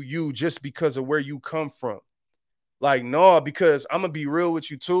devalue you just because of where you come from. Like, no, because I'm gonna be real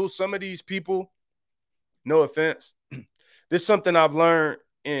with you too. Some of these people, no offense, this is something I've learned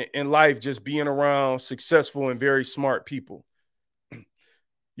in life, just being around successful and very smart people.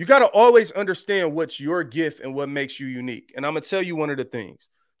 You got to always understand what's your gift and what makes you unique. And I'm going to tell you one of the things,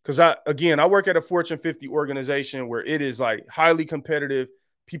 because I work at a Fortune 50 organization where it is like highly competitive.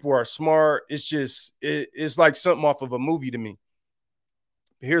 People are smart. It's like something off of a movie to me.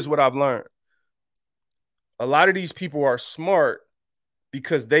 Here's what I've learned. A lot of these people are smart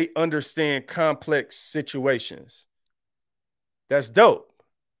because they understand complex situations. That's dope.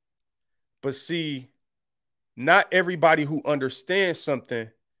 But see, not everybody who understands something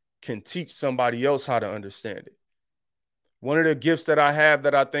can teach somebody else how to understand it. One of the gifts that I have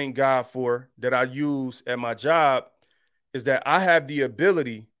that I thank God for, that I use at my job, is that I have the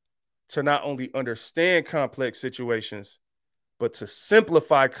ability to not only understand complex situations, but to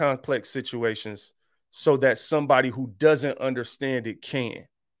simplify complex situations so that somebody who doesn't understand it can.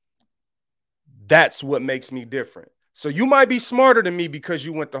 That's what makes me different. So you might be smarter than me because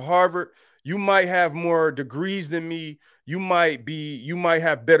you went to Harvard. You might have more degrees than me. You might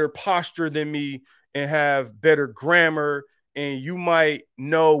have better posture than me and have better grammar. And you might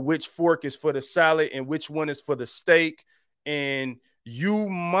know which fork is for the salad and which one is for the steak. And you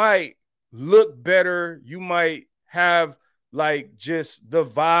might look better. You might have like just the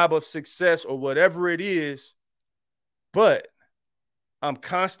vibe of success or whatever it is, but I'm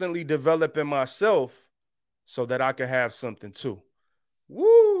constantly developing myself so that I can have something too.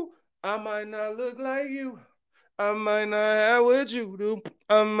 Woo! I might not look like you. I might not have what you do.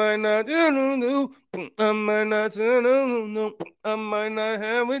 I might not do. I might not do. I might not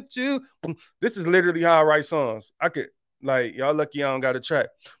have what you. This is literally how I write songs. I could like y'all lucky I don't got a track.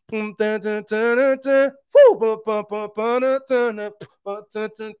 Hey,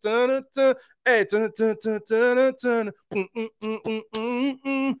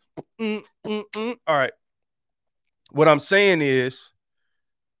 all right. What I'm saying is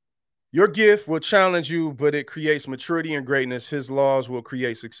your gift will challenge you, but it creates maturity and greatness. His laws will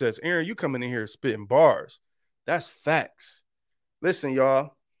create success. Aaron, you coming in here spitting bars. That's facts. Listen,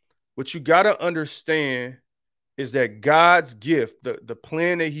 y'all, what you got to understand is that God's gift, the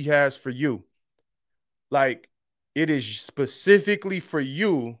plan that he has for you, like it is specifically for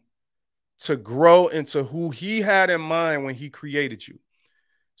you to grow into who he had in mind when he created you.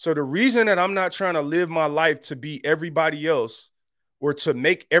 So the reason that I'm not trying to live my life to be everybody else or to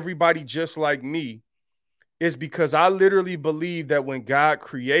make everybody just like me is because I literally believe that when God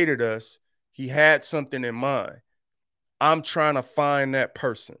created us, he had something in mind. I'm trying to find that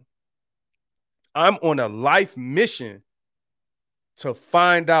person. I'm on a life mission to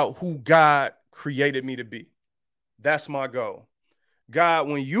find out who God created me to be. That's my goal. God,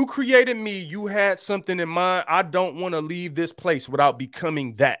 when you created me, you had something in mind. I don't want to leave this place without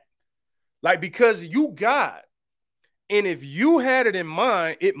becoming that. Like, because you God. And if you had it in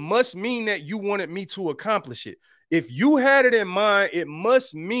mind, it must mean that you wanted me to accomplish it. If you had it in mind, it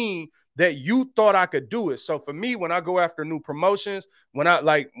must mean that you thought I could do it. So for me, when I go after new promotions, when I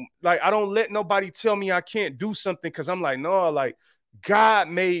like I don't let nobody tell me I can't do something because I'm like, no, like God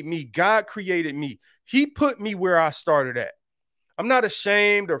made me, God created me. He put me where I started at. I'm not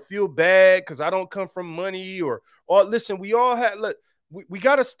ashamed or feel bad because I don't come from money or listen, we all had look. We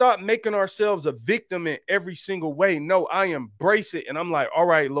got to stop making ourselves a victim in every single way. No, I embrace it. And I'm like, all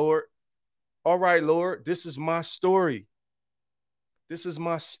right, Lord. All right, Lord. This is my story. This is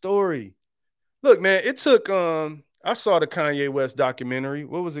my story. Look, man, it took, I saw the Kanye West documentary.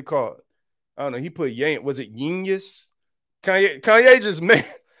 What was it called? I don't know. He put was it Genius? Kanye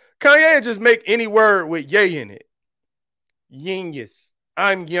just make any word with yay in it. Genius.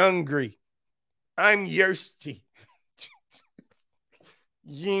 I'm hungry. I'm thirsty.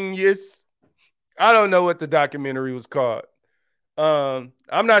 Genius. I don't know what the documentary was called. I'm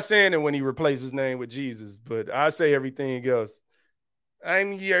not saying it when he replaced his name with Jesus, but I say everything else.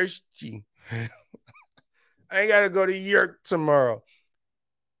 I'm thirsty. I got to go to York tomorrow.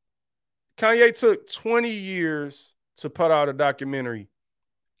 Kanye took 20 years to put out a documentary.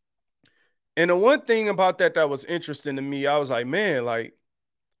 And the one thing about that was interesting to me, I was like, man, like,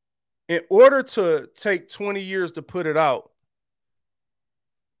 in order to take 20 years to put it out,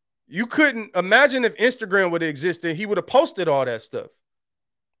 you couldn't imagine if Instagram would have existed, he would have posted all that stuff.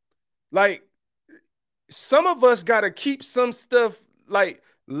 Like, some of us got to keep some stuff, like,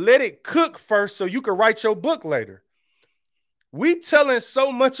 let it cook first so you can write your book later. We telling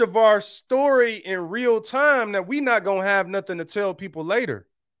so much of our story in real time that we not going to have nothing to tell people later.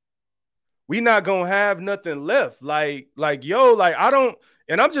 We not going to have nothing left. Like, yo, like, I don't,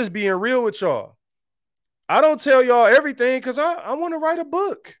 and I'm just being real with y'all. I don't tell y'all everything because I want to write a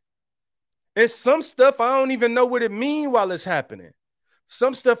book. And some stuff I don't even know what it means while it's happening.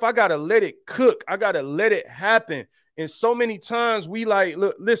 Some stuff I got to let it cook. I got to let it happen. And so many times we like,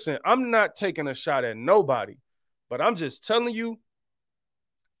 look, listen, I'm not taking a shot at nobody, but I'm just telling you,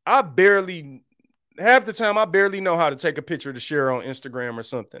 half the time, I barely know how to take a picture to share on Instagram or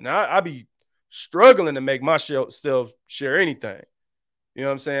something. Now, I be struggling to make myself share anything. You know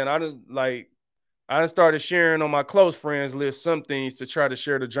what I'm saying? I started sharing on my close friends list some things to try to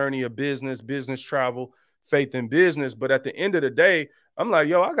share the journey of business travel, faith in business. But at the end of the day, I'm like,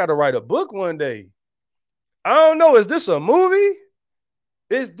 yo, I got to write a book one day. I don't know. Is this a movie?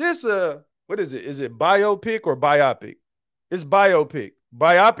 Is this what is it? Is it biopic or biopic? It's biopic.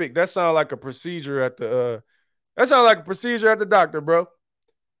 Biopic, that sounds like a procedure at the doctor, bro.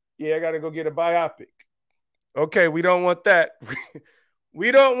 Yeah, I got to go get a biopic. Okay, we don't want that.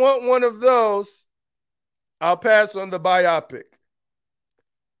 We don't want one of those. I'll pass on the biopic.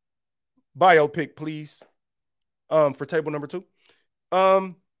 Biopic, please. For table number 2.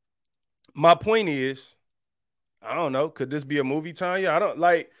 My point is, I don't know. Could this be a movie, Tanya? I don't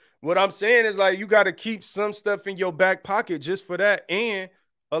like what I'm saying is like you got to keep some stuff in your back pocket just for that and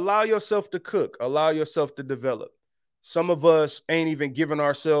allow yourself to cook, allow yourself to develop. Some of us ain't even giving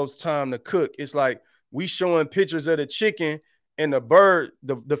ourselves time to cook. It's like we showing pictures of the chicken and the bird,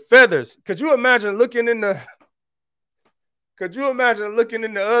 the feathers. Could you imagine looking in the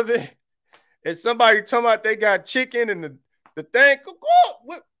oven and somebody talking about they got chicken and the thing?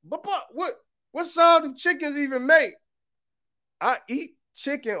 What sound do chickens even make? I eat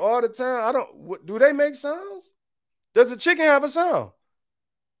chicken all the time. Do they make sounds? Does a chicken have a sound?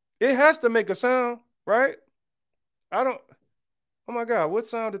 It has to make a sound, right? Oh my God, what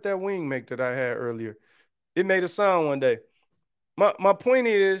sound did that wing make that I had earlier? It made a sound one day. My point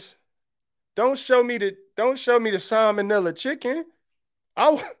is, don't show me the salmonella chicken.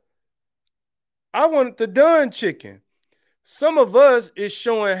 I want the done chicken. Some of us is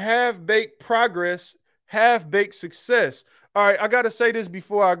showing half-baked progress, half-baked success. All right, I got to say this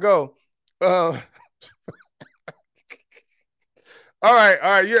before I go. All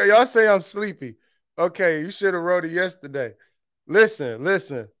right. Y'all say I'm sleepy. Okay, you should have wrote it yesterday. Listen.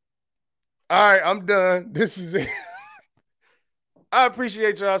 All right, I'm done. This is it. I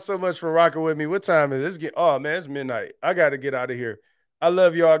appreciate y'all so much for rocking with me. What time is it? Oh, man, it's midnight. I got to get out of here. I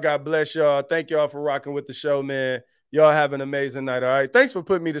love y'all. God bless y'all. Thank y'all for rocking with the show, man. Y'all have an amazing night, all right? Thanks for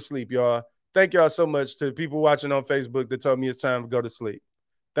putting me to sleep, y'all. Thank y'all so much to people watching on Facebook that told me it's time to go to sleep.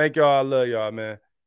 Thank y'all. I love y'all, man.